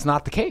programs, that's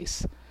not the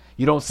case.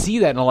 You don't see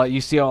that in a lot. You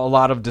see a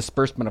lot of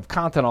disbursement of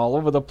content all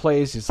over the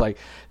place. It's like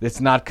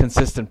it's not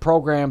consistent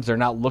programs. They're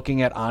not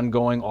looking at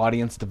ongoing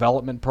audience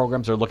development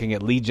programs. They're looking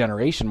at lead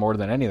generation more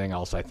than anything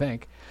else, I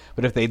think.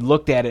 But if they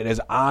looked at it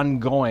as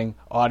ongoing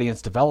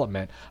audience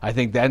development, I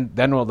think then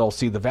they'll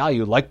see the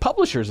value, like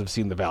publishers have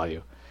seen the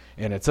value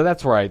in it. So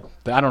that's where I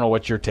don't know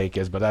what your take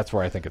is, but that's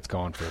where I think it's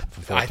going for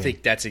 14. I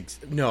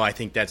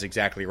think that's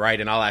exactly right.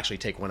 And I'll actually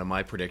take one of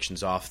my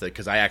predictions off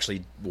because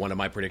one of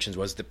my predictions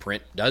was that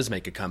print does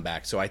make a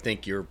comeback. So I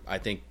think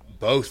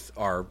both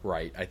are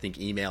right. I think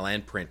email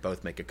and print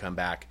both make a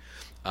comeback.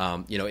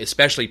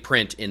 Especially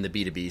print in the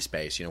B2B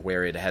space,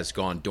 where it has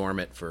gone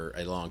dormant for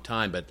a long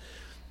time, but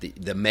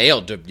the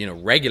mail,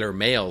 regular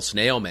mail,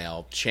 snail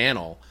mail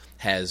channel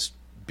has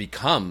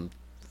become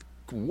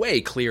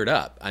way cleared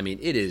up.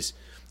 It is,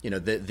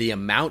 the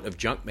amount of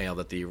junk mail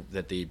that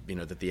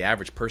the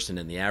average person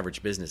in the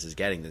average business is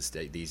getting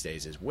these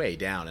days is way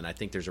down, and I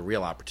think there's a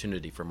real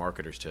opportunity for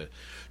marketers to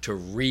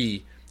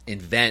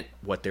reinvent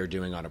what they're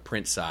doing on a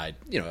print side.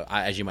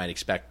 As you might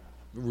expect,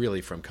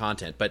 really from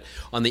content. But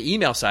on the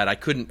email side, I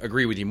couldn't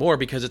agree with you more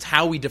because it's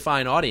how we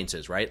define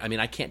audiences, right?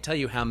 I can't tell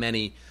you how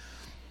many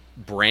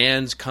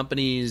brands,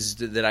 companies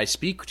that I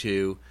speak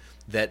to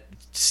that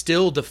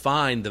still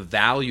define the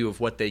value of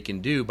what they can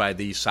do by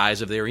the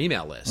size of their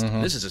email list.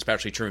 Mm-hmm. This is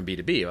especially true in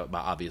B2B,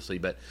 obviously,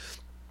 but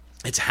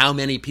it's how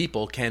many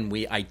people can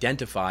we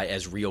identify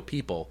as real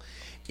people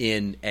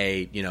in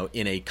a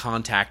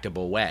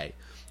contactable way.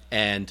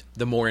 And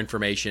the more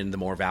information, the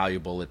more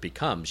valuable it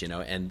becomes,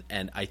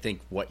 and I think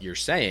what you're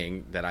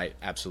saying that I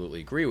absolutely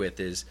agree with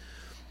is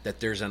that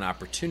there's an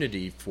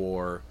opportunity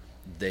for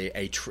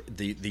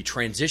the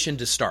transition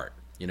to start.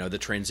 The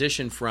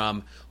transition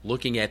from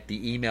looking at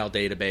the email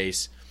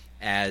database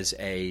as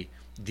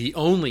the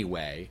only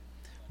way,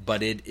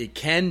 but it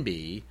can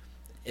be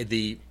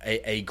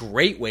a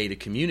great way to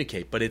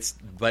communicate.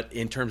 But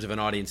in terms of an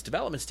audience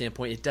development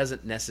standpoint, it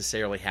doesn't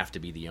necessarily have to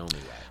be the only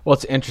way. Well,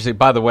 it's interesting.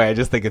 By the way, I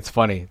just think it's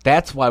funny.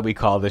 That's why we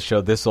call this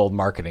show This Old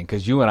Marketing,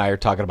 because you and I are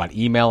talking about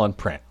email and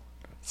print.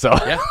 So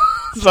yeah.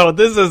 So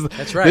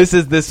That's right. This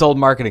is This Old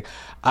Marketing.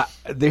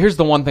 Here's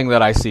the one thing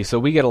that I see. So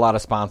we get a lot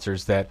of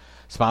sponsors that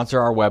sponsor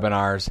our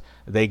webinars.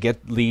 They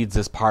get leads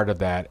as part of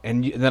that,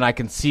 and then I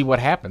can see what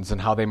happens and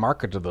how they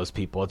market to those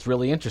people. It's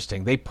really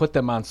interesting. They put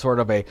them on sort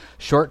of a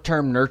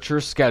short-term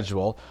nurture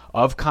schedule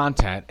of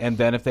content, and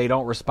then if they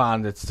don't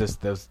respond, it's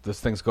just those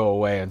things go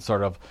away and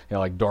sort of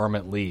like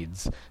dormant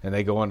leads, and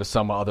they go into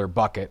some other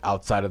bucket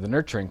outside of the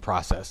nurturing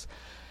process.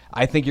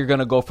 I think you're going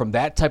to go from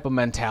that type of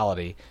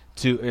mentality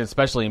to,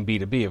 especially in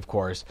B2B, of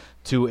course,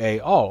 to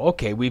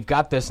okay, we've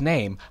got this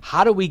name.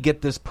 How do we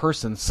get this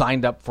person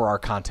signed up for our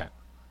content?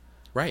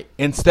 Right.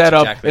 Instead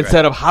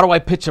of how do I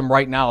pitch them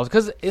right now?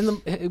 Because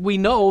we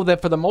know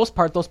that for the most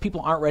part, those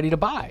people aren't ready to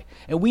buy.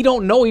 And we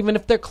don't know even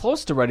if they're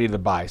close to ready to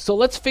buy. So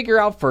let's figure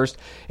out first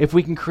if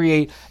we can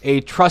create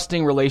a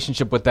trusting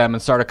relationship with them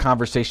and start a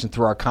conversation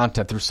through our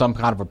content, through some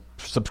kind of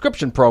a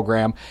subscription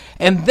program.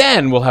 And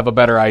then we'll have a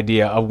better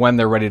idea of when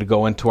they're ready to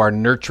go into our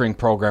nurturing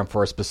program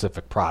for a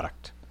specific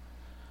product.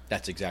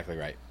 That's exactly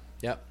right.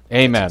 Yep.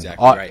 Amen. That's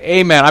exactly right.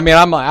 Amen. I mean,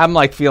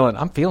 I'm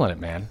feeling it,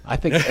 man. I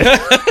think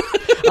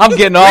I'm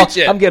getting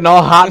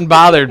all hot and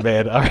bothered,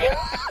 man. All right.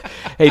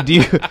 Hey, do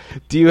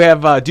you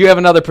have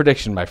another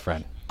prediction, my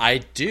friend? I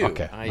do.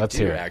 Okay, let's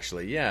hear it.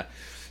 Actually, yeah.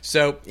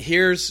 So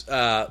here's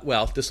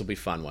this will be a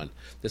fun one.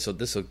 This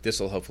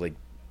will hopefully,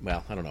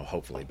 well, I don't know,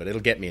 hopefully, but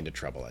it'll get me into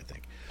trouble, I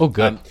think. Oh,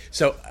 good.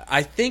 So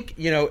I think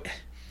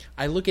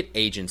I look at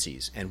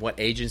agencies and what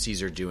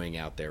agencies are doing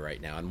out there right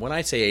now. And when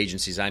I say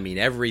agencies, I mean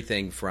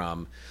everything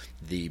from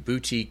the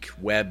boutique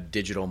web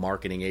digital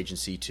marketing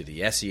agency to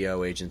the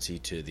SEO agency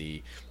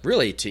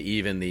to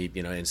even the,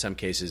 in some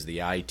cases,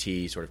 the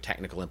IT sort of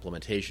technical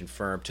implementation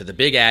firm to the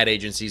big ad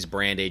agencies,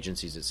 brand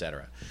agencies, et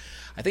cetera.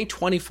 I think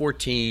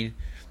 2014,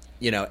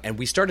 and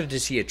we started to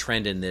see a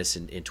trend in this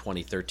in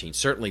 2013,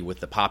 certainly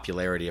with the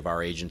popularity of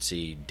our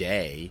agency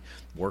day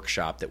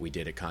workshop that we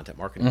did at Content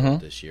Marketing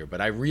World this year. But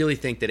I really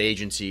think that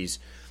agencies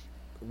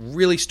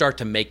really start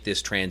to make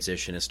this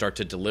transition and start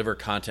to deliver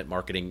content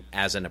marketing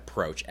as an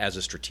approach, as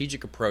a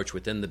strategic approach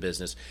within the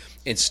business,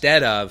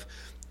 instead of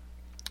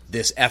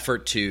this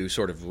effort to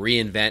sort of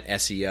reinvent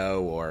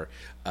SEO or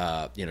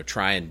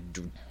try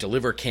and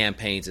deliver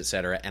campaigns, et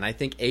cetera. And I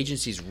think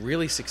agencies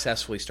really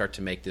successfully start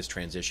to make this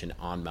transition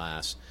en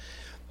masse.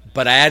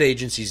 But ad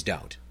agencies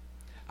don't.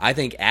 I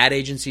think ad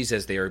agencies,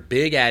 as they are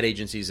big ad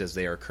agencies, as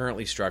they are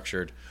currently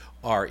structured,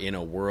 are in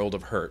a world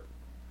of hurt.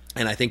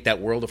 And I think that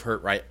world of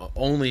hurt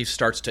only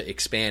starts to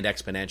expand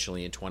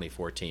exponentially in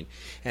 2014.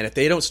 And if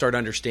they don't start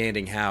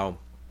understanding how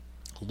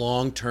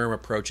long-term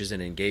approaches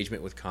and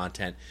engagement with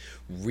content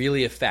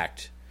really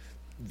affect,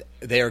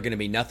 they are going to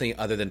be nothing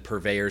other than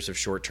purveyors of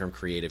short-term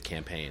creative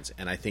campaigns.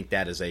 And I think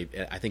that is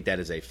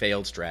a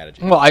failed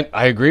strategy. Well,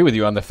 I agree with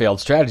you on the failed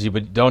strategy,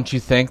 but don't you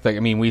think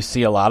that, we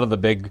see a lot of the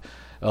big,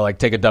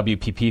 take a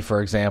WPP,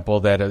 for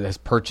example, that has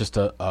purchased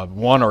a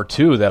one or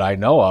two that I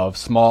know of,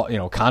 small,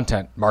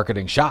 content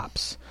marketing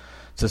shops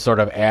to sort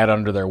of add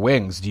under their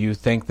wings. Do you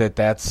think that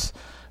that's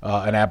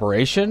an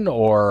aberration,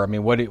 or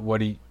what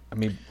do you?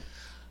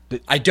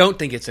 I don't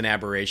think it's an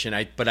aberration.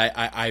 I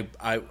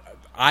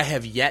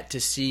have yet to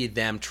see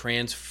them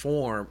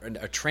transfer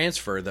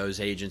those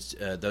agents,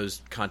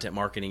 those content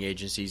marketing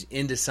agencies,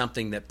 into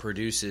something that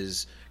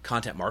produces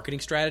content marketing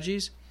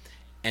strategies,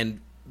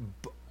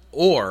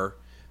 or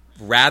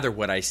rather,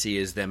 what I see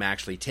is them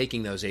actually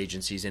taking those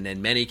agencies, and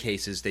in many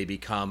cases, they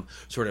become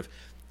sort of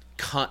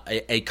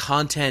a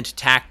content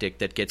tactic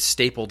that gets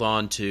stapled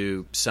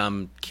onto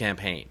some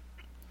campaign.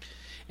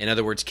 In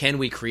other words, can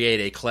we create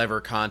a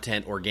clever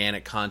content,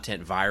 organic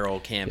content,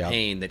 viral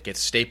campaign that gets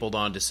stapled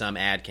onto some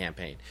ad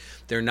campaign?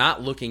 They're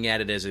not looking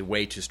at it as a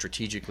way to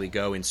strategically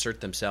go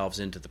insert themselves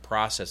into the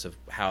process of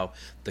how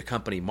the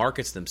company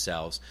markets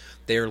themselves.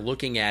 They're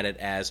looking at it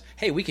as,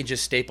 hey, we can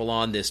just staple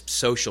on this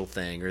social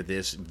thing or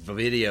this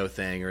video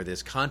thing or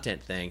this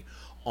content thing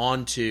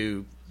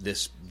onto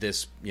this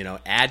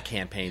ad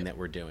campaign that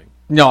we're doing.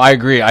 No, I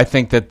agree. I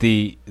think that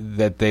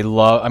they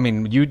love.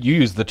 You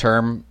used the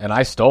term, and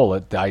I stole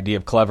it. The idea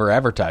of clever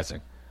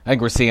advertising. I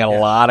think we're seeing a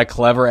lot of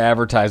clever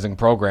advertising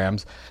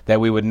programs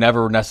that we wouldn't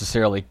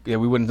necessarily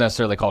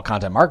call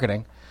content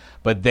marketing,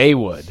 but they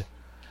would,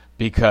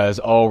 because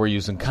we're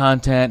using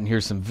content and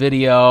here's some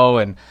video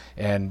and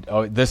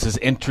this is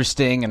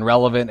interesting and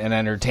relevant and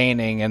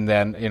entertaining, and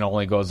then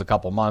only goes a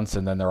couple months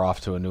and then they're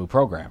off to a new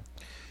program.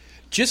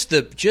 Just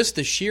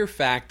the sheer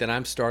fact that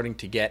I'm starting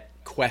to get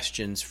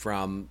questions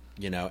from,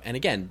 and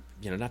again,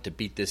 not to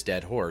beat this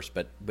dead horse,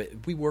 but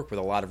we work with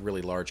a lot of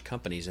really large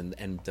companies,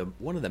 and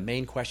one of the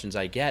main questions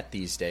I get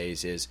these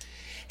days is,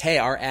 hey,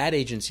 our ad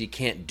agency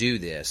can't do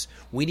this.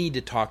 We need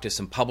to talk to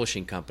some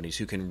publishing companies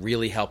who can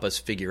really help us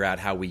figure out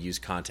how we use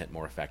content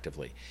more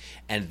effectively.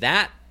 And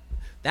that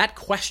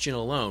question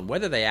alone,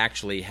 whether they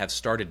actually have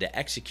started to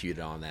execute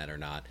on that or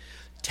not,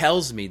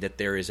 tells me that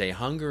there is a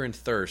hunger and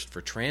thirst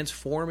for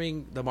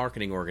transforming the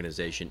marketing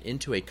organization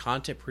into a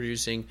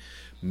content-producing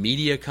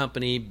media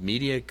company,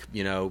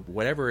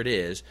 whatever it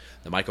is.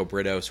 The Michael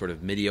Brito sort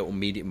of media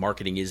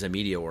marketing is a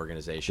media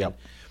organization. Yep.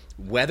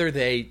 Whether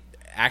they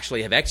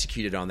actually have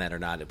executed on that or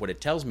not. What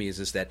it tells me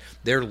is that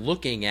they're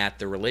looking at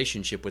the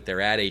relationship with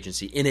their ad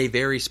agency in a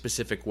very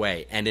specific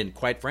way, and in,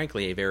 quite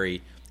frankly, a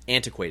very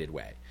antiquated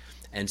way.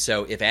 And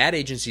so if ad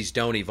agencies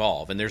don't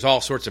evolve, and there's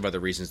all sorts of other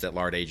reasons that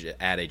large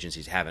ad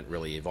agencies haven't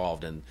really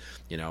evolved, and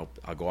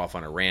I'll go off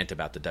on a rant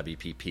about the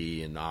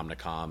WPP and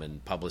Omnicom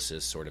and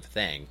Publicis sort of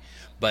thing,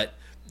 but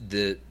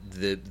the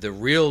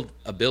real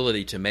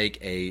ability to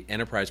make a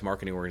enterprise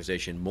marketing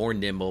organization more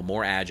nimble,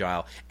 more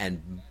agile,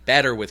 and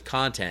better with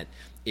content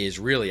is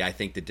really, I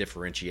think, the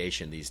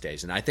differentiation these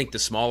days. And I think the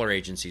smaller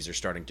agencies are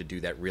starting to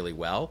do that really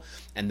well,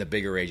 and the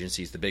bigger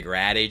agencies, the bigger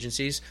ad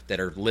agencies that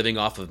are living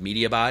off of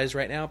media buys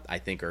right now, I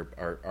think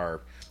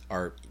are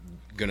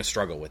going to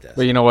struggle with this.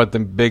 But you know what the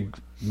big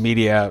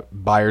media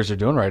buyers are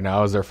doing right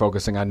now is they're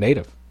focusing on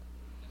native.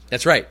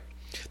 That's right,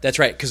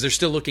 because they're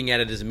still looking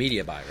at it as a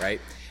media buy,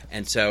 right?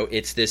 And so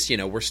it's this,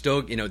 we're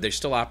still, they're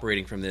still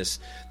operating from this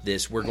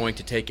we're going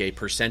to take a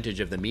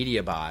percentage of the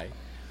media buy,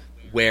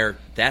 where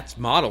that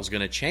model's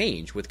going to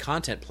change with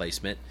content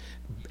placement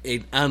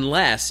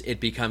unless it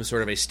becomes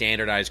sort of a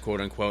standardized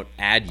quote-unquote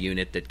ad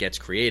unit that gets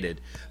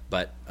created.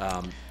 But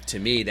to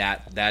me,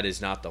 that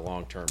is not the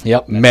long-term.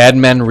 Yep, Mad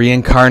Men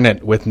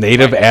reincarnate with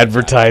native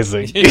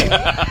advertising.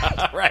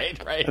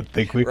 Right. I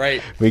think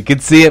we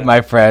could see it,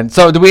 my friend.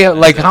 So do we have,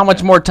 how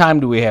much more time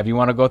do we have? You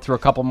want to go through a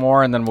couple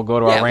more, and then we'll go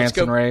to our rants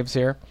and raves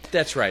here?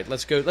 That's right.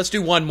 Let's go. Let's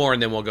do one more,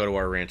 and then we'll go to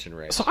our rants and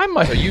raves. So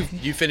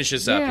you finish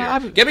this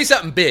up here. Give me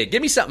something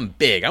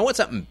big. I want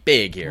something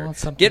big here.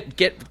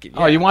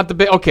 You want the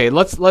big? Okay,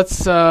 let's.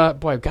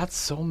 Boy, I've got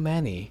so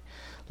many.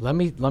 Let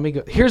me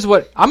go. Here's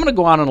what I'm going to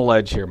go out on a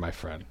ledge here, my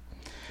friend.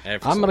 I'm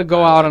going to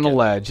go out on a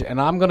ledge, and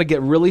I'm going to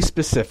get really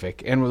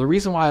specific. And the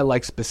reason why I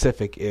like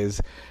specific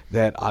is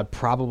that I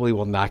probably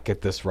will not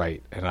get this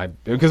right,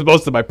 because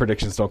most of my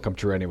predictions don't come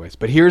true anyways.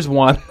 But here's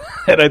one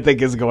that I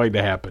think is going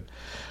to happen.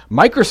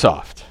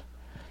 Microsoft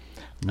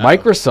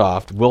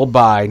will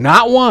buy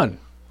not one,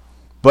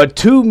 but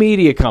two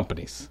media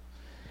companies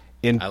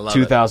in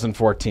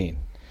 2014.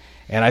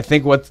 And I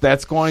think what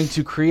that's going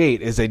to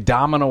create is a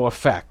domino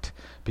effect,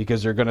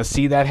 because they're going to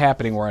see that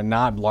happening where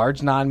a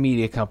large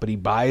non-media company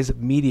buys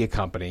media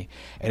company,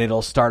 and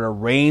it'll start a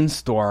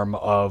rainstorm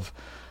of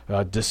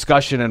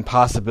discussion and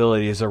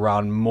possibilities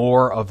around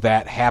more of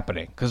that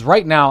happening. Because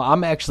right now,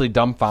 I'm actually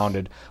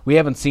dumbfounded. We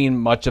haven't seen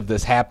much of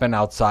this happen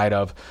outside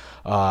of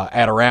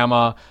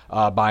Adorama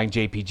buying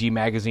JPG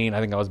Magazine. I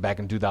think that was back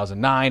in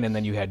 2009. And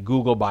then you had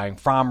Google buying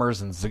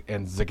Frommer's and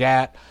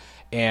Zagat,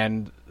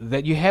 and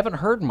that you haven't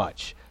heard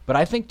much. But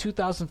I think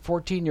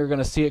 2014, you're going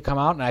to see it come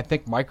out, and I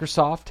think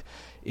Microsoft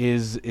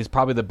is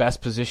probably the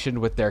best positioned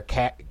with their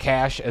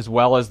cash, as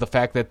well as the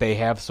fact that they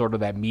have sort of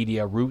that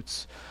media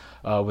roots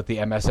with the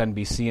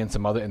MSNBC and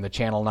some other, and the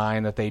Channel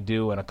 9 that they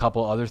do, and a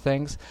couple other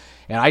things.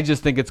 And I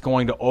just think it's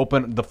going to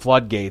open the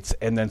floodgates,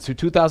 and then so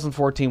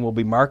 2014 will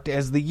be marked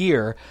as the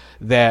year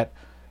that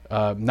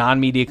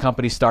non-media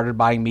companies started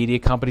buying media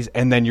companies,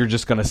 and then you're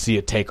just going to see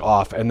it take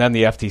off, and then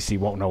the FTC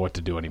won't know what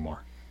to do anymore.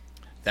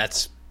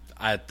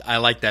 I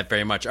like that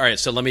very much. All right,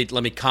 so let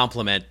me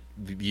compliment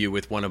you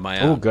with one of my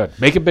own. Oh, good.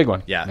 Make it a big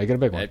one. Yeah. Make it a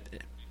big one.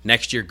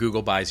 Next year,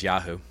 Google buys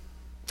Yahoo.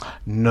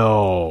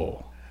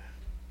 No.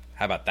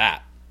 How about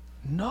that?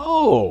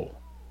 No.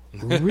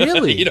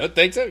 Really? You don't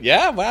think so?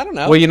 Yeah, well, I don't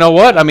know. Well, you know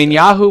what? I mean,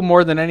 Yahoo,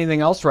 more than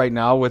anything else right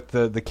now, with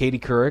the Katie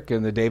Couric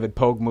and the David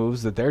Pogue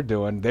moves that they're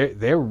doing,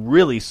 they're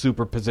really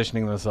super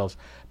positioning themselves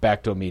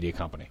back to a media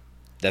company.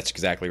 That's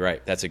exactly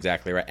right.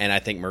 And I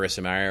think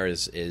Marissa Mayer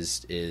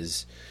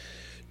is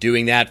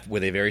doing that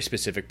with a very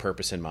specific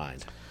purpose in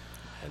mind.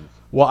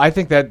 Well, I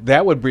think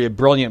that would be a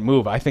brilliant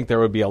move. I think there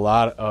would be a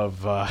lot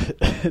of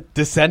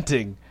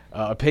dissenting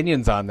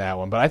opinions on that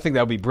one, but I think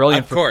that would be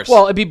brilliant. Of course.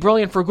 Well, it'd be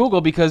brilliant for Google,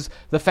 because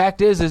the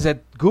fact is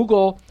that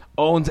Google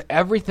owns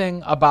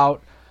everything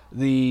about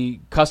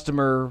the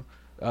customer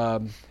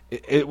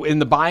in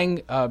the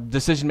buying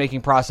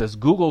decision-making process.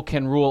 Google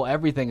can rule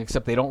everything,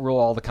 except they don't rule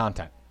all the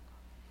content.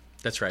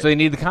 That's right. So they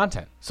need the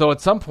content. So at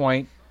some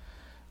point,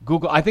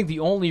 Google, I think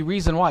the only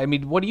reason why,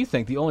 what do you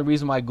think? The only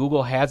reason why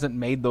Google hasn't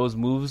made those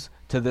moves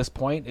to this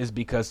point is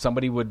because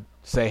somebody would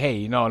say,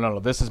 hey, no,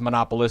 this is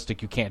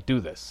monopolistic. You can't do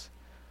this.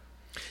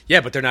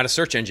 Yeah, but they're not a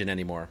search engine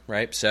anymore,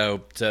 right?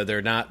 So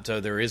they're not. So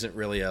there isn't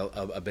really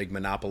a big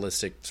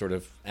monopolistic sort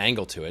of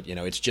angle to it.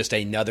 It's just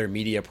another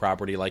media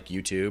property like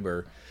YouTube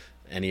or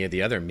any of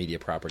the other media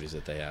properties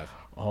that they have.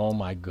 Oh,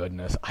 my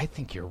goodness. I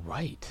think you're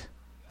right.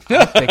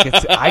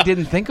 I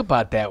didn't think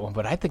about that one,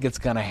 but I think it's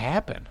going to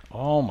happen.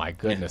 Oh, my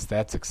goodness.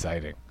 That's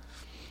exciting.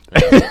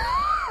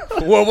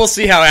 Well, we'll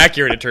see how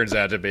accurate it turns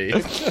out to be.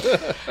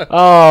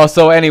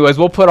 So anyways,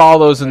 we'll put all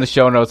those in the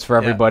show notes for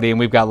everybody, and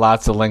we've got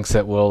lots of links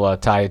that we'll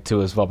tie it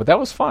to as well. But that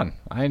was fun.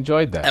 I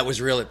enjoyed that. That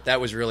was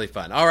really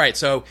fun. All right,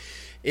 so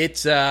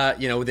it's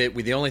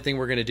the only thing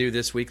we're going to do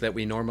this week that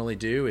we normally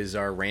do is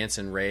our rants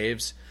and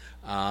raves.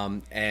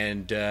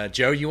 And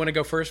Joe, you want to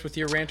go first with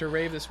your rant or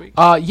rave this week?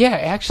 Yeah,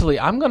 actually,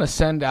 I'm going to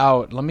send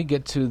out. Let me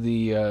get to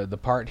the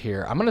part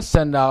here. I'm going to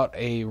send out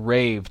a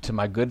rave to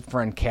my good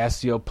friend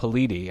Cassio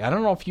Politi. I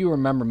don't know if you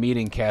remember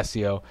meeting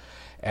Cassio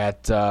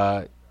at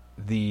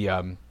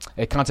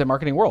at Content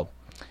Marketing World.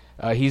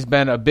 He's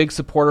been a big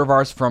supporter of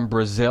ours from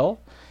Brazil,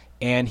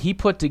 and he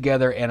put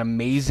together an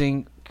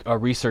amazing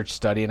research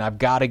study, and I've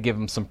got to give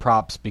him some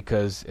props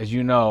because, as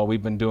you know,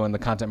 we've been doing the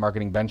Content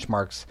Marketing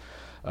Benchmarks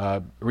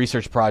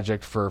research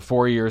project for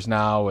 4 years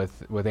now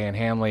with Ann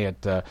Hanley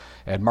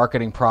at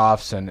Marketing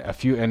Profs and a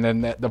few, and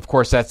then of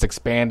course that's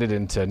expanded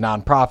into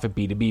nonprofit,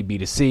 B2B,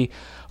 B2C.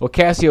 Well,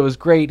 Cassio is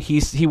great.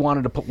 He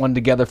wanted to put one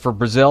together for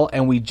Brazil,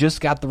 and we just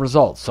got the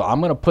results. So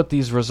I'm going to put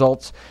these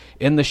results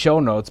in the show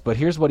notes, but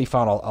here's what he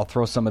found. I'll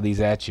throw some of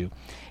these at you.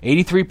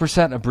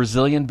 83% of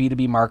Brazilian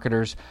B2B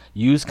marketers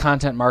use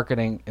content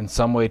marketing in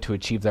some way to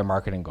achieve their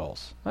marketing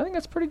goals. I think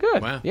that's pretty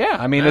good. Wow. Yeah,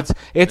 I mean it's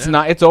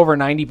over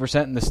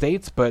 90% in the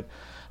States, but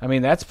I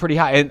mean, that's pretty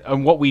high.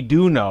 And what we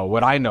do know,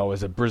 what I know,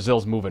 is that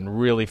Brazil's moving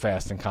really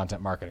fast in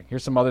content marketing.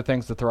 Here's some other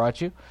things to throw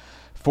at you.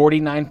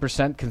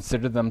 49%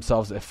 consider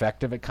themselves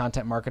effective at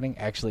content marketing,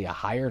 actually a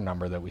higher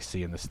number that we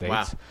see in the States.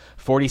 Wow.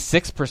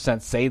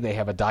 46% say they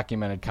have a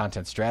documented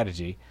content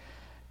strategy.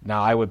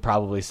 Now, I would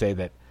probably say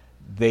that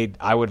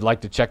I would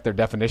like to check their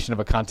definition of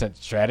a content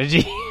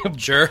strategy.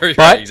 Sure,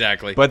 right,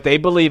 exactly. But they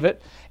believe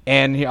it.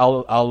 And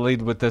I'll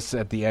lead with this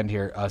at the end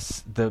here.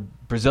 The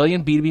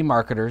Brazilian B2B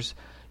marketers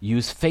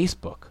use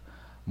Facebook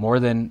more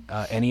than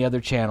any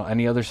other channel,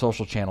 any other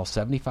social channel,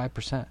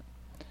 75%,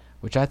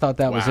 which I thought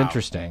that was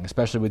interesting,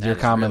 especially with your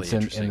comments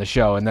really in the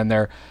show. And then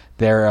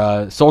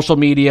their social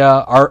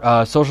media,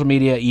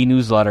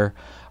 e-newsletter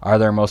are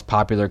their most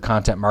popular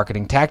content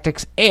marketing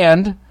tactics,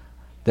 and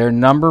their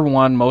number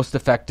one most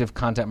effective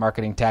content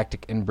marketing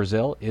tactic in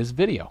Brazil is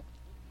video.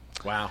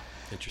 Wow.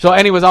 Interesting. So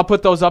anyways, I'll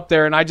put those up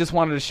there, and I just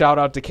wanted to shout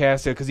out to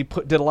Cassio because he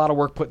did a lot of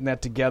work putting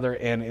that together,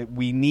 and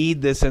we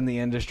need this in the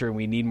industry, and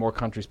we need more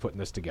countries putting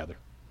this together.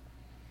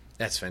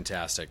 That's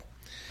fantastic.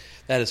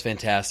 That is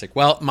fantastic.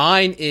 Well,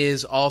 mine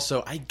is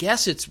also, I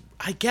guess it's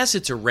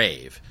a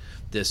rave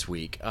this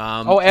week.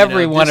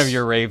 Every one of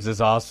your raves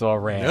is also a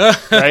rave,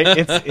 right?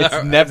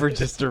 It's never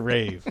just a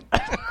rave.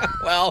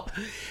 Well,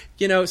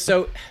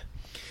 so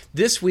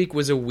this week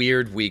was a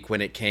weird week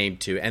when it came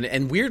to,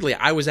 and weirdly,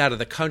 I was out of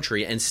the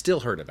country and still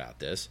heard about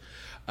this,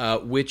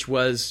 which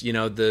was,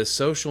 the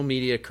social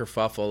media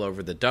kerfuffle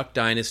over the Duck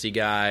Dynasty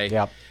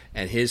guy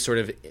and his sort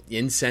of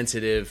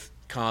insensitive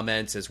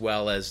comments, as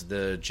well as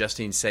the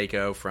Justine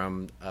Seiko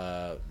from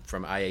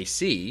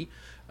IAC,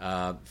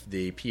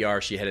 the PR,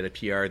 she headed a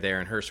PR there,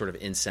 and her sort of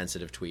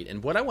insensitive tweet.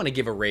 And what I want to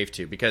give a rave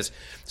to, because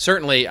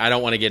certainly I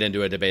don't want to get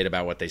into a debate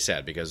about what they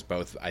said, because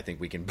both, I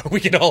think we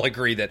can all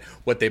agree that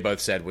what they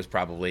both said was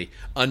probably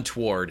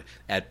untoward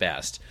at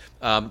best.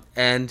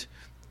 And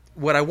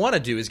what I want to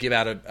do is give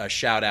out a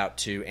shout out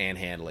to Ann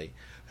Hanley,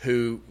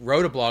 who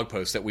wrote a blog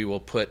post that we will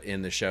put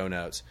in the show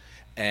notes.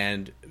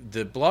 And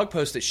the blog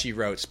post that she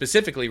wrote,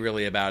 specifically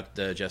really about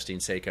the Justine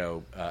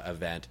Seiko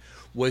event,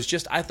 was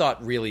just, I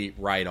thought, really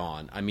right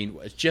on. I mean,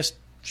 just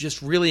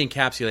really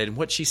encapsulated. And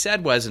what she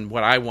said was, and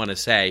what I want to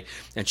say,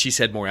 and she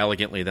said more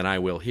elegantly than I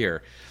will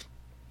here,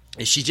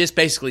 is she just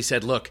basically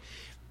said, look,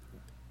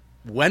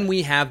 when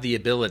we have the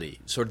ability,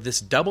 sort of this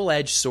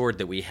double-edged sword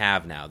that we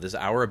have now, this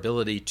our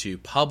ability to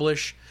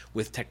publish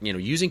with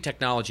using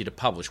technology to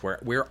publish, where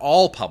we're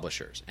all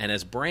publishers, and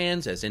as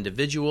brands, as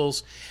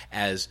individuals,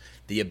 as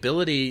the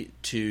ability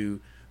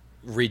to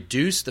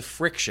reduce the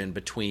friction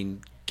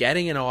between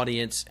getting an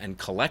audience and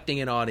collecting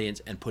an audience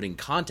and putting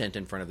content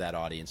in front of that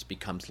audience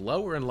becomes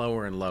lower and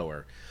lower and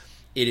lower.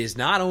 It is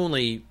not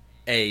only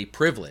a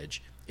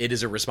privilege, it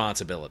is a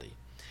responsibility.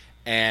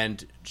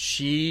 And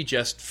she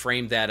just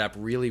framed that up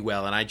really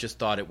well, and I just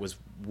thought it was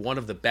one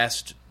of the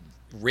best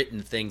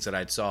written things that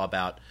I saw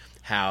about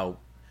how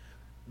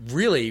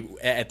really,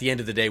 at the end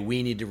of the day,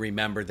 we need to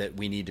remember that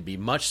we need to be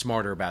much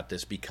smarter about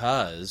this,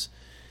 because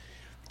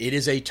it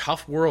is a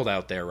tough world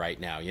out there right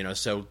now.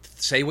 So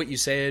say what you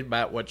say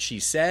about what she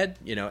said,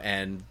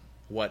 and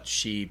what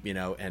she,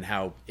 and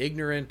how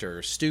ignorant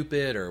or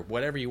stupid or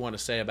whatever you want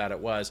to say about it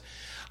was.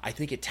 I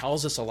think it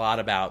tells us a lot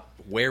about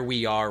where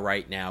we are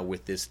right now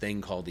with this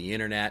thing called the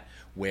internet,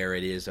 where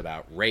it is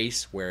about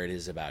race, where it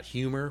is about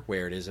humor,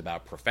 where it is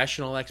about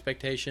professional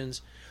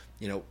expectations.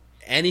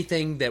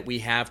 Anything that we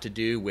have to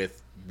do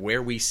with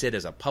where we sit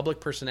as a public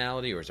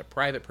personality or as a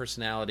private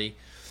personality.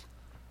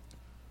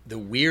 The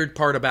weird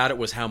part about it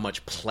was how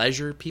much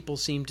pleasure people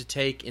seemed to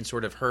take in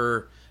sort of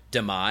her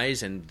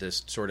demise, and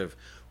this sort of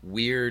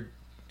weird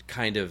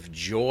kind of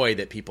joy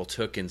that people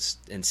took in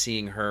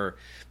seeing her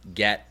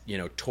get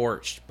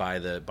torched by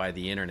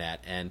the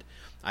internet. And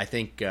I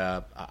think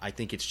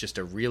it's just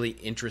a really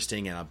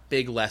interesting and a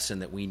big lesson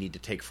that we need to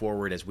take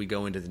forward as we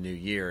go into the new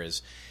year,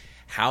 is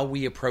how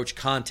we approach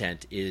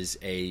content is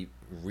a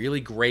really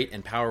great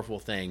and powerful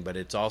thing, but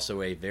it's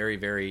also a very,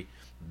 very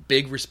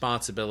big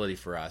responsibility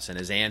for us. And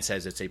as Ann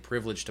says, it's a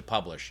privilege to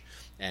publish,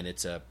 and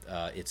it's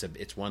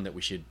one that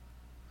we should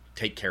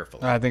take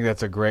carefully. I think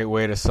that's a great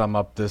way to sum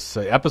up this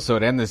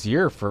episode and this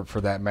year, for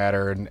that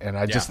matter. And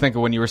I just think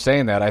of, when you were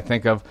saying that, I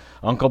think of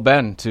Uncle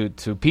Ben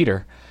to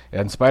Peter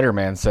and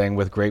Spider-Man saying,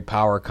 "With great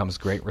power comes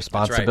great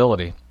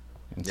responsibility."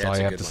 That's right. That's all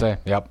you have to say.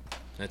 Yep.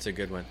 That's a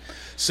good one.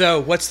 So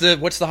what's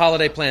the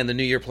holiday plan, the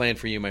New Year plan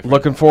for you, my friend?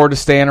 Looking forward to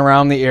staying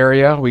around the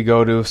area. We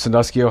go to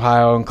Sandusky,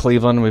 Ohio, and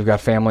Cleveland. We've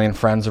got family and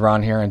friends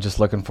around here, and just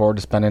looking forward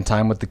to spending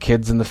time with the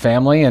kids and the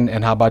family.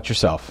 And how about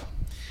yourself?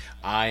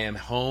 I am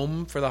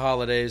home for the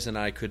holidays, and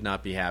I could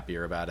not be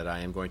happier about it. I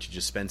am going to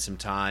just spend some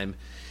time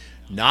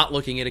not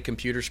looking at a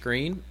computer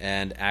screen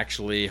and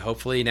actually,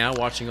 hopefully now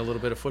watching a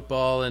little bit of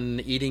football and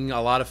eating a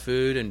lot of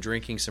food and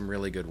drinking some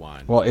really good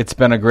wine. Well, it's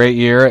been a great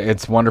year.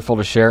 It's wonderful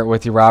to share it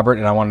with you, Robert,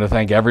 and I wanted to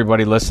thank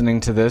everybody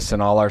listening to this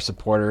and all our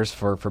supporters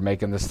for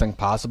making this thing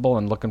possible,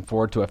 and looking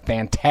forward to a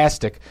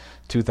fantastic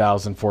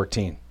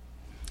 2014.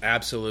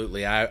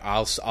 Absolutely.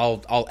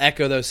 I'll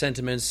echo those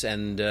sentiments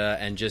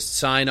and just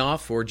sign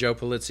off for Joe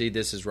Polizzi.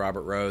 This is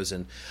Robert Rose,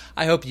 and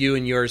I hope you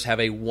and yours have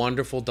a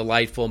wonderful,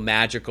 delightful,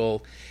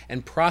 magical,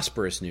 and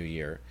prosperous new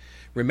year.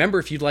 Remember,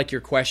 if you'd like your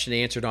question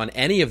answered on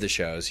any of the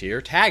shows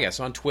here, tag us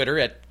on Twitter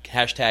at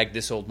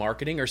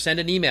 #ThisOldMarketing or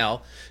send an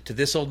email to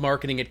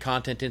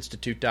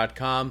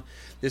thisoldmarketing@contentinstitute.com.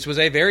 This was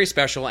a very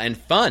special and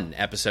fun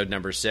episode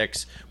number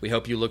 6. We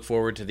hope you look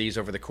forward to these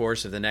over the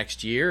course of the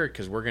next year,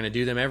 because we're going to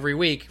do them every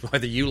week,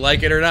 whether you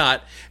like it or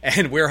not.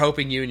 And we're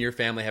hoping you and your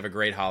family have a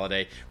great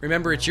holiday.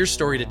 Remember, it's your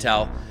story to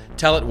tell.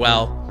 Tell it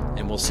well,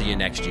 and we'll see you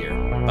next year.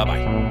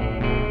 Bye-bye.